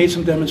 they made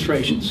some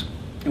demonstrations,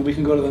 and we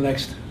can go to the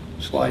next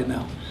slide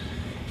now.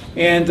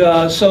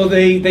 And so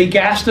they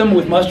gassed them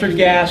with mustard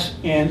gas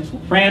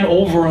and ran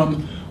over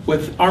them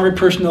with armored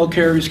personnel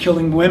carriers,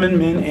 killing women,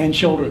 men, and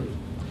children.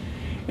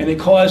 And it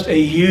caused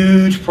a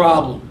huge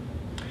problem.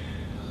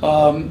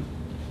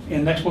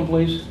 And next one,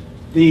 please.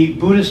 The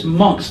Buddhist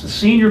monks, the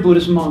senior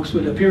Buddhist monks,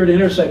 would appear at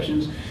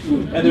intersections,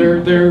 and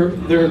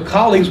their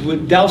colleagues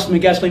would douse them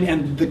in gasoline,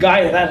 and the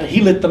guy,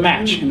 he lit the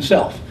match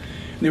himself.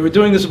 And they were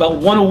doing this about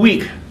 1 a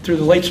week through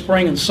the late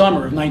spring and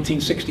summer of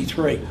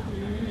 1963.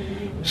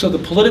 So the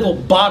political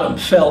bottom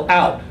fell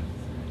out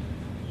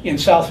in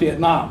South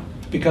Vietnam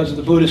because of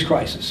the Buddhist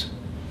crisis.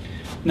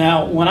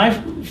 Now, when I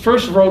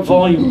first wrote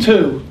Volume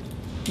 2,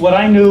 what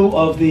I knew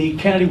of the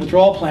Kennedy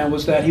withdrawal plan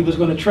was that he was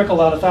going to trickle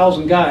out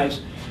 1,000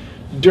 guys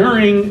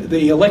during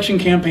the election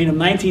campaign of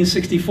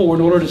 1964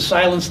 in order to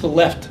silence the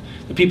left,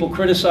 the people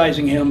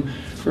criticizing him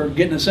for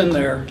getting us in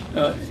there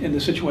in the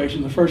situation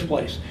in the first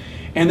place.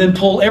 And then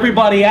pull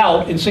everybody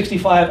out in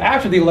 '65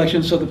 after the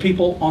election so the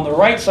people on the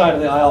right side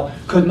of the aisle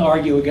couldn't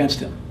argue against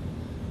him.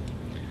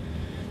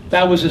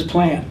 That was his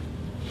plan.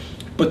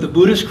 But the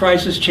Buddhist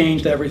crisis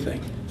changed everything.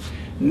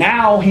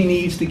 Now he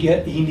needs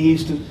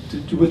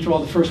to withdraw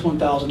the first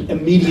 1,000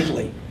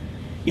 immediately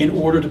in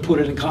order to put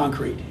it in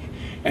concrete.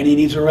 And he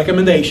needs a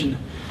recommendation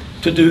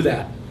to do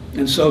that.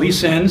 And so he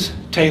sends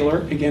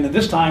Taylor, again at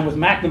this time with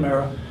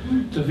McNamara,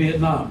 to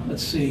Vietnam.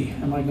 Let's see,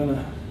 we're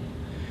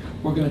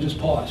gonna just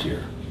pause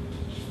here.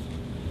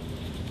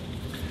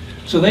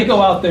 So they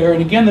go out there,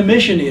 and again the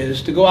mission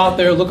is to go out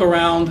there, look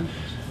around,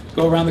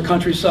 go around the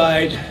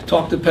countryside,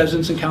 talk to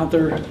peasants and count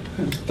their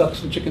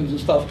ducks and chickens and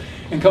stuff,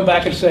 and come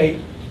back and say,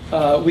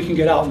 we can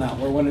get out now,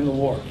 we're winning the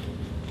war.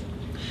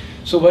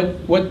 So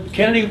what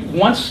Kennedy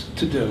wants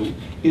to do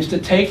is to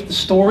take the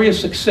story of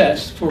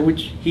success for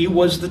which he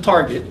was the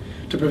target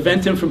to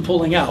prevent him from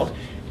pulling out,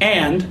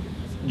 and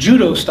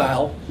judo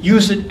style,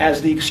 use it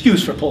as the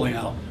excuse for pulling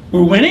out.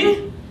 We're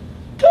winning?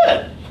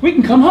 Good, we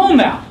can come home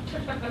now.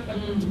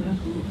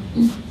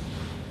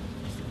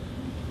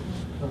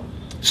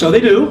 So they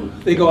do.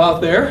 They go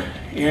out there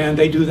and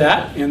they do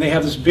that, and they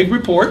have this big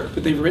report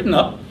that they've written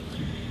up.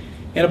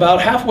 And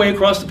about halfway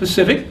across the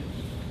Pacific,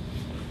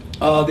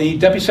 the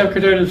Deputy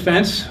Secretary of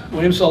Defense,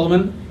 William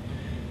Sullivan,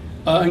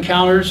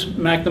 encounters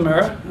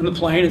McNamara on the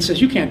plane and says,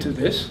 "You can't do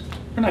this.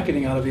 We're not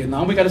getting out of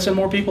Vietnam. We got to send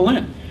more people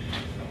in."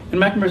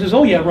 And McNamara says,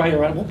 "Oh yeah, right,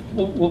 all right.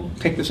 We'll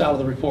take this out of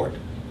the report."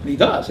 And he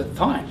does at the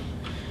time.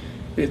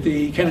 At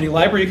the Kennedy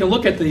Library, you can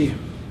look at the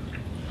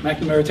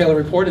McNamara-Taylor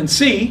report and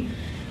see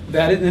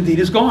that it indeed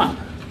is gone.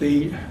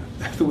 The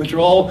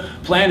withdrawal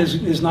plan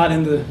is not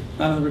in the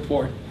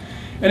report.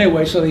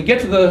 Anyway, so they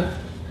get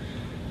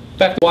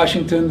back to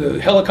Washington.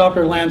 The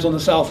helicopter lands on the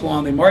South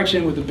Lawn. They march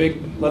in with a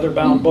big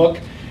leather-bound book.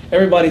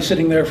 Everybody's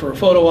sitting there for a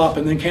photo op,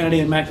 and then Kennedy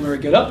and McNamara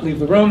get up, leave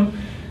the room,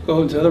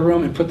 go into the other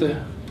room, and put the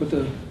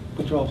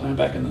withdrawal plan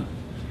back in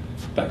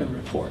the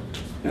report.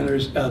 And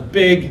there's a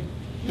big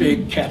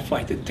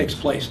catfight that takes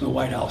place in the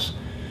White House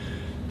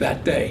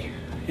that day.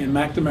 And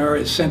McNamara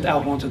is sent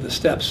out onto the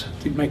steps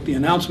to make the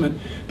announcement,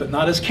 but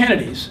not as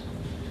Kennedy's,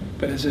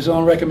 but as his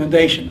own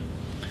recommendation.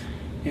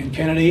 And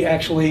Kennedy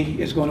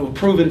actually is going to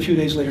approve it a few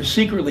days later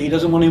secretly. He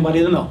doesn't want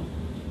anybody to know,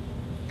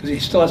 because he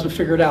still hasn't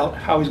figured out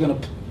how he's going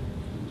to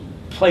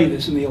play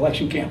this in the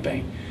election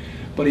campaign.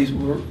 But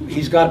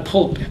he's got to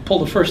pull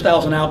the first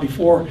 1,000 out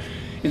before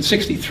in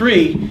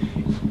 '63,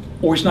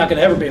 or he's not going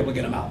to ever be able to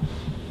get them out.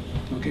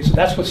 Okay, so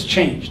that's what's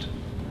changed.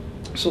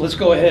 So let's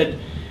go ahead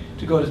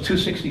to go to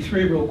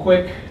 263 real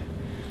quick.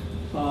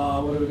 What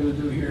are we going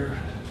to do here?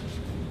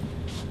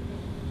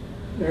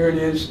 There it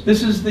is.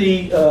 This is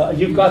the,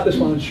 you've got this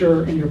one, I'm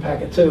sure, in your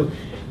packet too.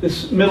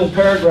 This middle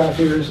paragraph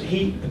here is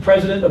the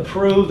President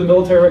approved the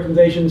military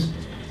recommendations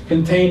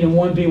contained in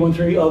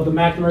 1B13 of the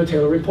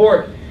McNamara-Taylor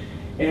report.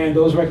 And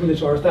those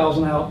recommendations are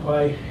 1,000 out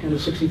by end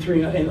of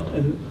 '63,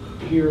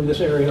 and here in this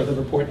area of the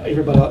report,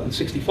 everybody out in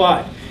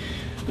 '65.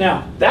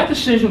 Now, that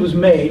decision was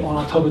made on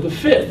October the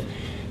 5th.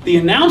 The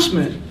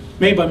announcement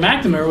made by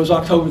McNamara was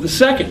October the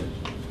 2nd,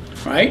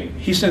 right?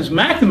 He sends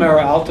McNamara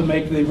out to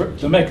make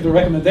the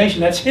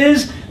recommendation. That's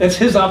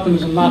his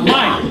optimism, not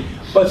mine.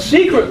 But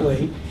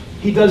secretly,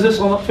 he does this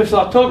on 5th of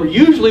October.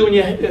 Usually when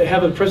you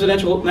have a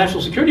presidential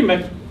national security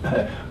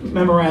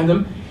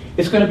memorandum,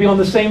 it's going to be on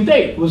the same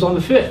date. It was on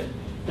the 5th.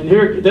 And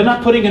here, they're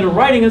not putting it in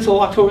writing until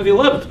October the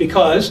 11th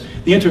because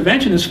the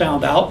interventionist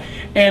found out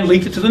and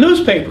leaked it to the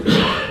newspapers.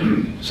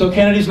 So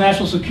Kennedy's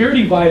national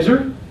security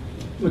advisor,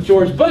 with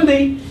George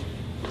Bundy,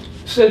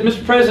 said,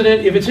 "Mr.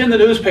 President, if it's in the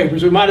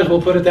newspapers, we might as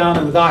well put it down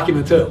in the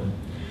document too."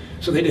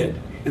 So they did.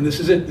 And this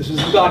is it. This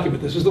is the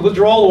document. This is the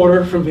withdrawal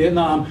order from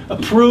Vietnam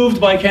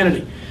approved by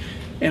Kennedy.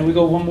 And we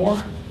go one more.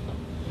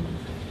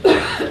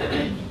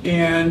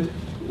 And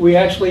we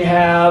actually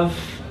have,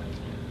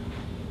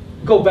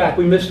 go back,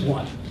 we missed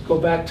one. Go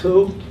back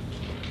to,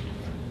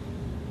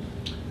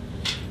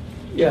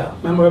 yeah,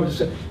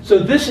 so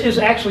this is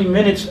actually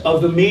minutes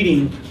of the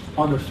meeting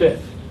on the 5th.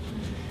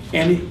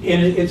 And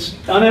it's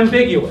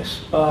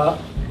unambiguous.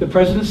 The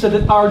President said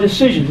that our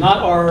decision, not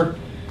our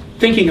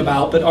thinking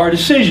about, but our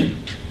decision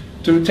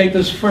to take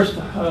this first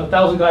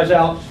 1,000 guys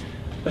out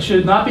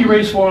should not be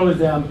raised formally with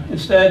them,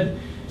 instead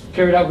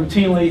carried out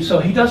routinely. So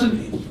he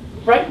doesn't,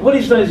 right, what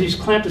he's done is he's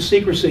clamped a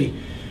secrecy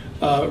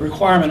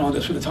requirement on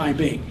this for the time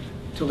being,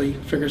 until he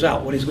figures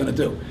out what he's going to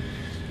do.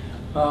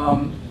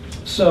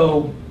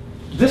 So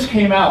this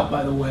came out,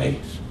 by the way,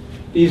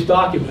 these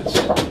documents,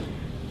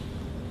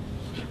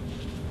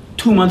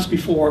 2 months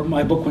before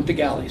my book went to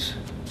galleys.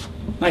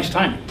 Nice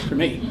timing for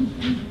me.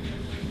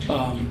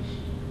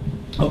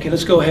 Okay,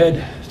 let's go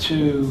ahead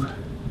to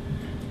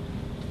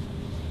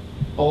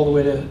all the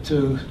way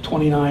to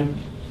 29.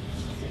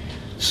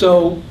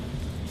 So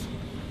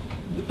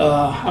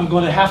I'm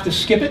going to have to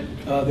skip it.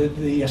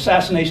 The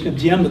assassination of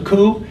Diem, the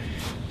coup,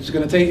 is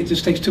going to take, it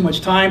just takes too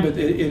much time, but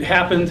it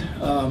happened,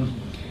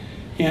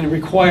 and it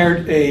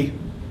required a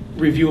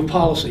review of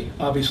policy.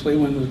 Obviously,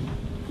 when the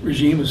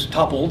regime is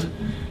toppled,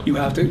 you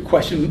have to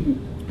question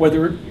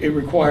whether it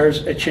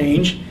requires a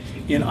change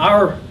in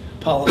our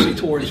policy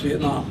towards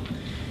Vietnam.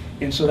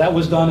 And so that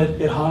was done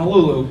at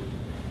Honolulu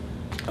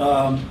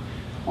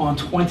on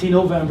 20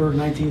 November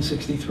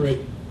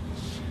 1963.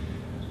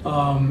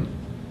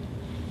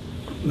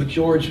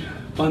 McGeorge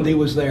Bundy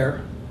was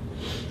there,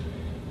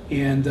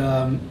 and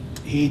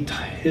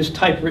his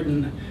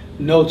typewritten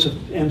notes of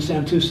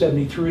MSAM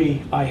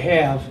 273 I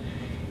have,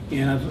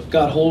 and I've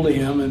got hold of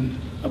him, and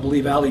I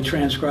believe Ali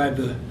transcribed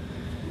the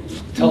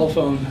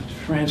telephone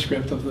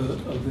transcript of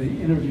the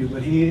interview,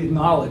 but he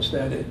acknowledged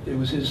that it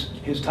was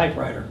his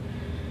typewriter.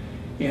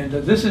 And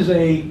this is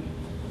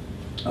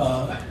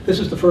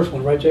the first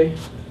one, right, Jay?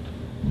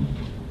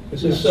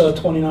 Is this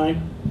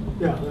 29?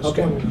 Yeah, that's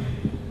Okay.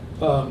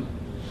 29.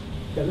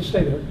 Yeah, just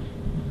stay there.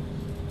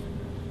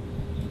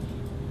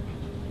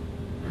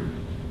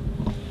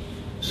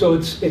 So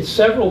it's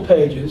several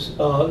pages.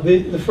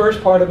 The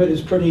first part of it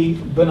is pretty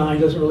benign,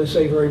 doesn't really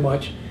say very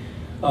much.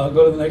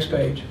 Go to the next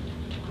page.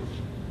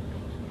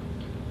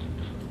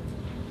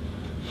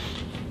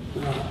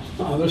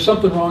 There's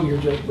something wrong here,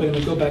 Jake. Wait a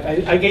minute, go back.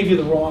 I gave you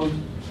the wrong,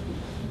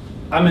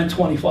 I meant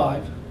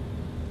 25.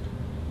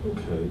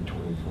 Okay,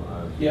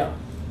 25. Yeah,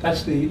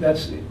 that's the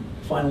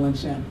final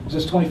MSAM. Is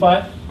this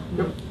 25?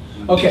 Yep.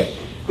 Okay,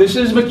 this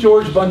is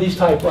McGeorge Bundy's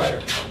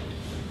typewriter.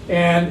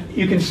 And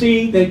you can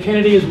see that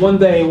Kennedy is one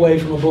day away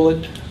from a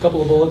bullet, a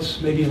couple of bullets,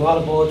 maybe a lot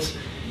of bullets,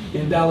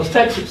 in Dallas,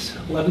 Texas,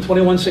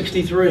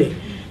 11/21/63.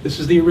 This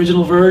is the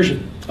original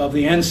version of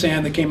the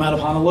NSAM that came out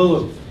of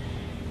Honolulu.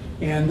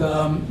 And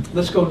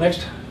let's go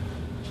next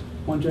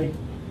one, Jay.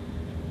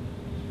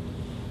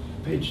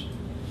 Page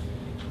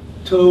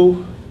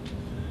 2.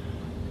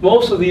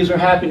 Most of these are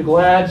happy to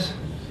glads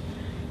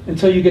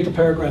until you get to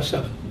paragraph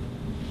 7.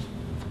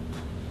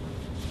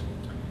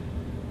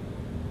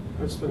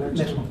 That's the next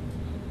Next one.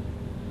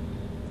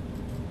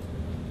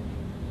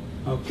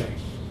 one. Okay.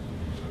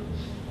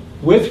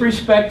 With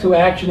respect to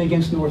action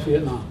against North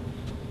Vietnam,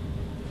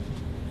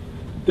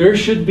 there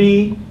should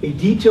be a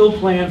detailed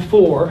plan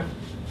for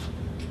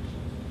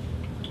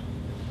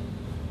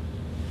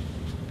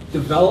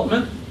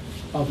development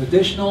of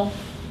additional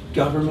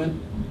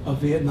government of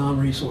Vietnam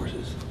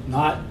resources,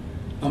 not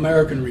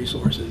American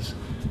resources,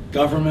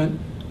 government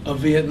of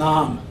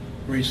Vietnam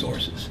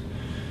resources,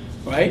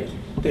 right?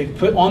 They've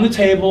put on the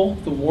table,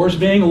 the war's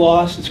being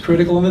lost, it's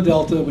critical in the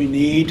Delta, we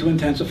need to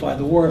intensify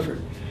the war effort.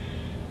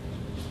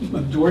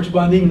 George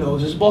Bundy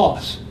knows his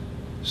boss.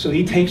 So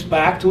he takes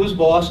back to his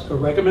boss a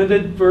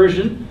recommended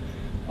version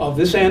of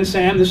this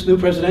NSAM, this new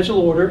presidential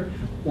order,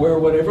 where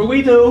whatever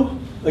we do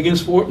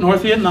against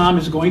North Vietnam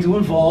is going to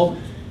involve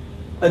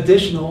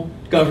additional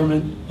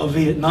government of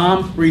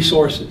Vietnam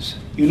resources.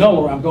 You know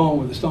where I'm going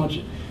with this, don't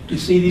you? You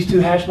see these 2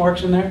 hash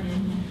marks in there?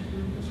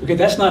 Okay,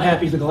 that's not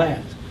happy to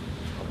glad.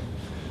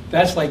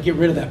 That's like get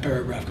rid of that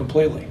paragraph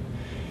completely.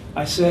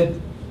 I said,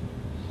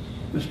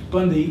 Mr.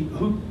 Bundy,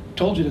 who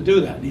told you to do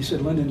that? And he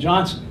said, Lyndon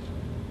Johnson.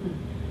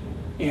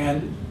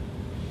 And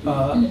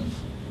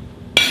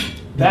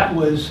that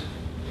was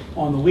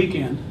on the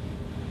weekend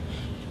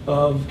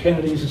of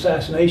Kennedy's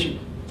assassination.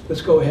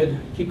 Let's go ahead,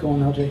 keep going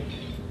now, Jay.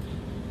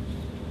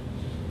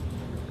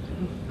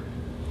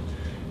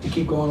 And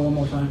keep going one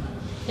more time.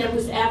 That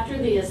was after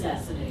the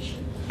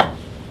assassination,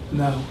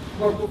 No.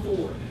 or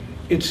before?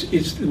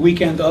 It's the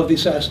weekend of the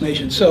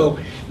assassination. So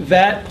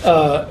that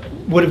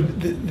would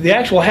have, the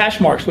actual hash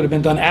marks would have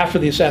been done after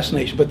the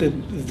assassination, but the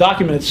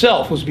document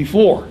itself was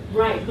before.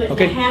 Right, but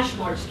Okay. the hash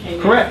marks came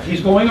out. Correct.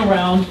 He's going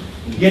around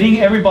getting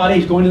everybody,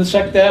 he's going to the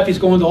SecDef, he's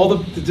going to all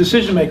the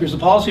decision makers, the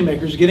policy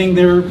makers, getting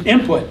their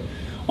input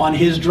on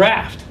his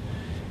draft.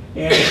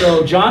 And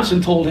so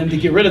Johnson told him to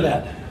get rid of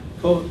that.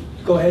 Go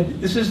ahead.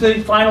 This is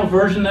the final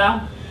version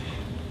now.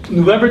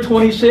 November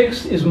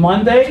 26th is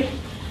Monday.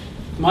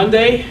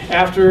 Monday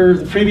after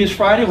the previous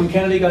Friday when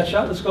Kennedy got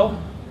shot. Let's go.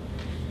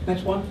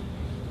 Next one.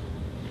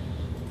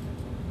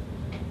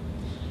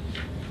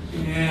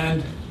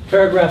 And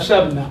paragraph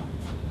 7 now.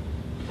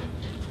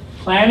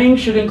 Planning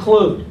should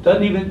include,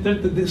 doesn't even,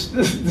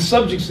 the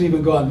subject's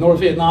even gone.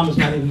 North Vietnam is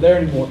not even there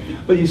anymore.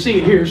 But you see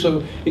it here,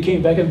 so it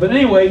came back in. But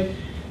anyway,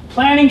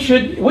 planning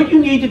should, what you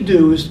need to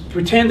do is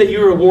pretend that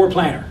you're a war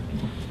planner.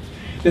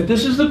 That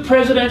this is the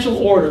presidential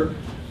order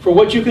for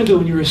what you can do.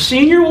 And you're a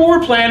senior war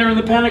planner in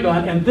the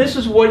Pentagon, and this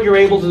is what you're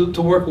able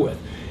to work with.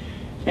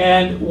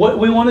 And what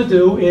we want to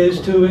do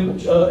is to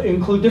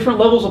include different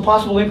levels of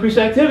possible increased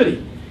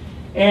activity.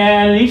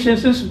 And in each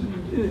instance,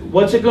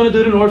 what's it going to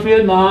do to North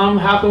Vietnam?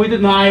 How can we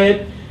deny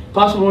it?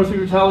 Possible North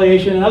Vietnam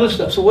retaliation and other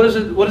stuff. So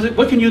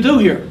what can you do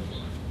here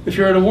if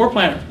you're a war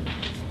planner?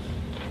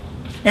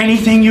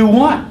 Anything you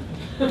want.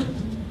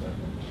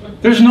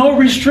 There's no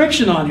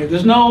restriction on you.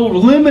 There's no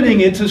limiting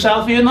it to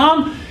South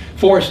Vietnam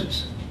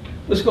forces.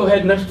 Let's go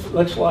ahead,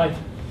 next slide.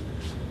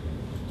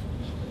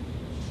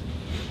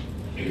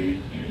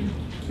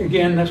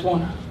 Again, next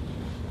one.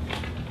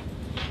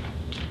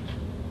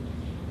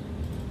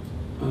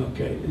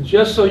 Okay, and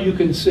just so you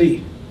can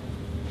see,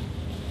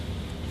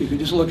 you can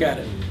just look at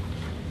it.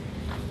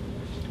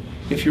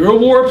 If you're a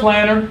war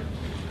planner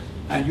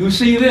and you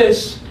see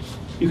this,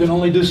 you can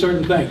only do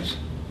certain things.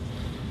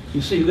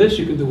 You see this,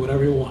 you can do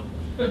whatever you want.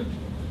 You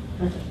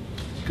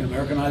can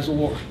Americanize the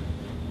war.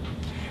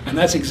 And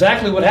that's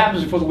exactly what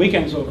happens before the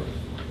weekend's over.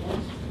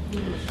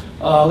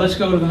 Let's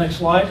go to the next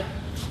slide.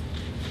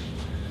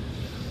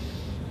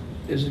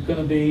 Is it going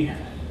to be,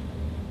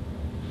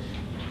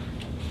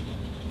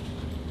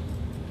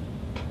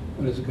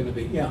 what is it going to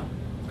be? Yeah.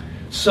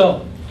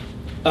 So,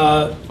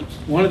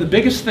 one of the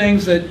biggest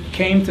things that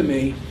came to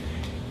me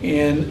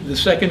in the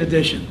second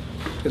edition,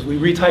 because we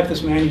retyped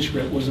this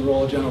manuscript, was the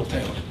role of General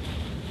Taylor.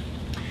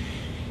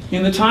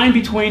 In the time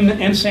between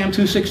NSAM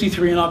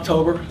 263 in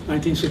October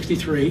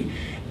 1963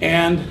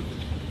 and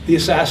the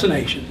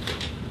assassination,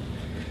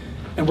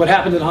 and what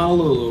happened in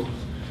Honolulu,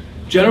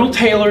 General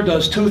Taylor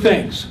does 2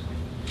 things.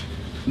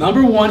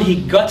 Number one,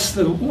 he guts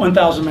the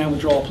 1,000-man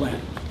withdrawal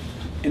plan.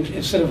 And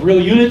instead of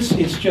real units,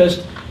 it's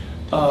just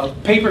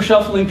paper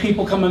shuffling,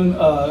 people coming,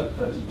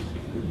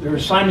 their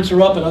assignments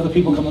are up and other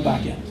people coming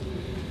back in.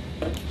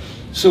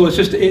 So it's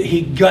just,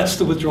 he guts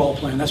the withdrawal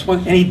plan. That's one,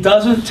 and he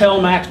doesn't tell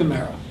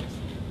McNamara.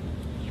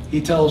 He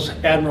tells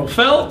Admiral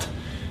Felt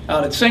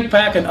out at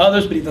SINCPAC and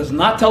others, but he does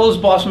not tell his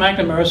boss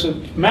McNamara. So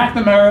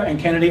McNamara and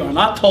Kennedy are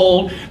not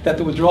told that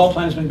the withdrawal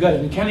plan has been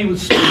gutted. And Kennedy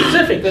was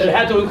specific that it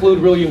had to include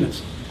real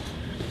units.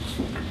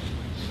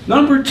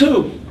 Number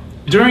 2,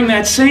 During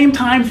that same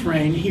time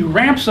frame, he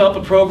ramps up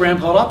a program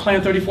called Op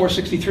Plan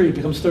 3463. It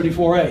becomes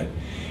 34A.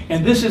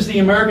 And this is the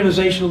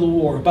Americanization of the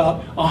war.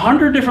 About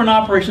 100 different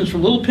operations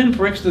from little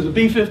pinpricks to the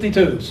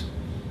B-52s.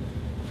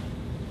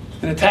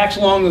 And attacks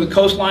along the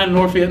coastline of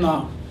North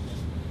Vietnam.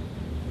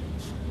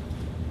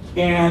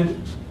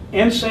 And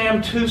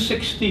NSAM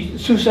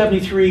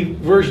 273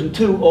 version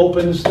 2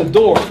 opens the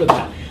door for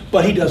that.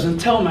 But he doesn't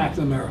tell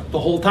McNamara the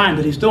whole time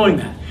that he's doing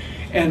that.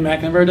 And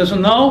McNamara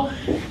doesn't know,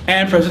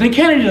 and President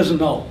Kennedy doesn't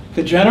know.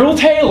 The General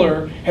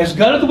Taylor has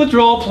gutted the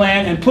withdrawal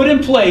plan and put in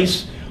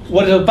place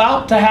what is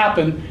about to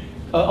happen.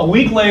 A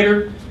week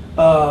later,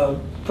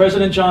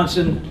 President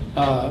Johnson,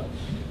 go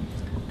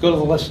to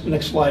the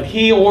next slide,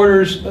 he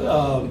orders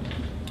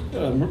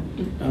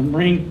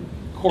Marine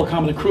Corps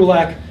Commandant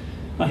Krulak,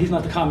 he's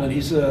not the commandant,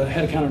 he's the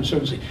head of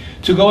counterinsurgency,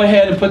 to go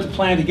ahead and put the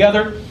plan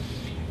together.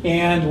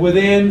 And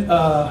within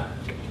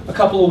a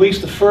couple of weeks,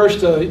 the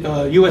first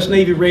U.S.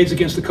 Navy raids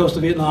against the coast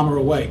of Vietnam are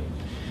away.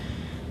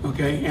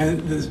 Okay,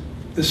 and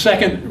the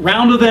second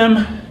round of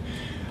them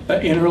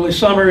in early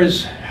summer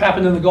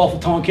happened in the Gulf of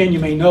Tonkin. You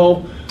may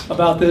know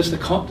about this, the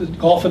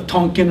Gulf of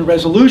Tonkin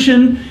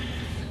Resolution,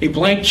 a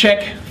blank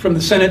check from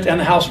the Senate and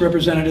the House of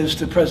Representatives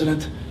to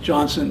President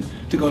Johnson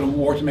to go to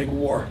war, to make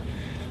war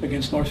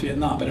against North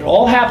Vietnam. But it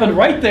all happened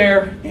right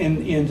there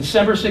in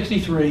December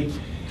 '63,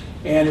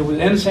 and it was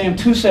NSAM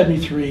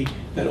 273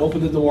 that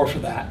opened the door for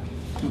that.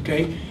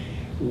 Okay,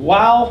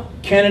 while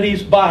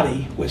Kennedy's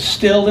body was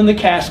still in the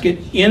casket,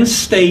 in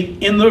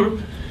state, in the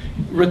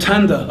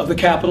rotunda of the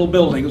Capitol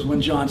building, was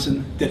when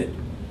Johnson did it.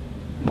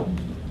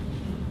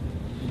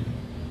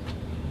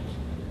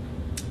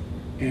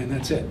 And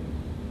that's it.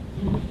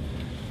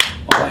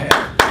 All I have.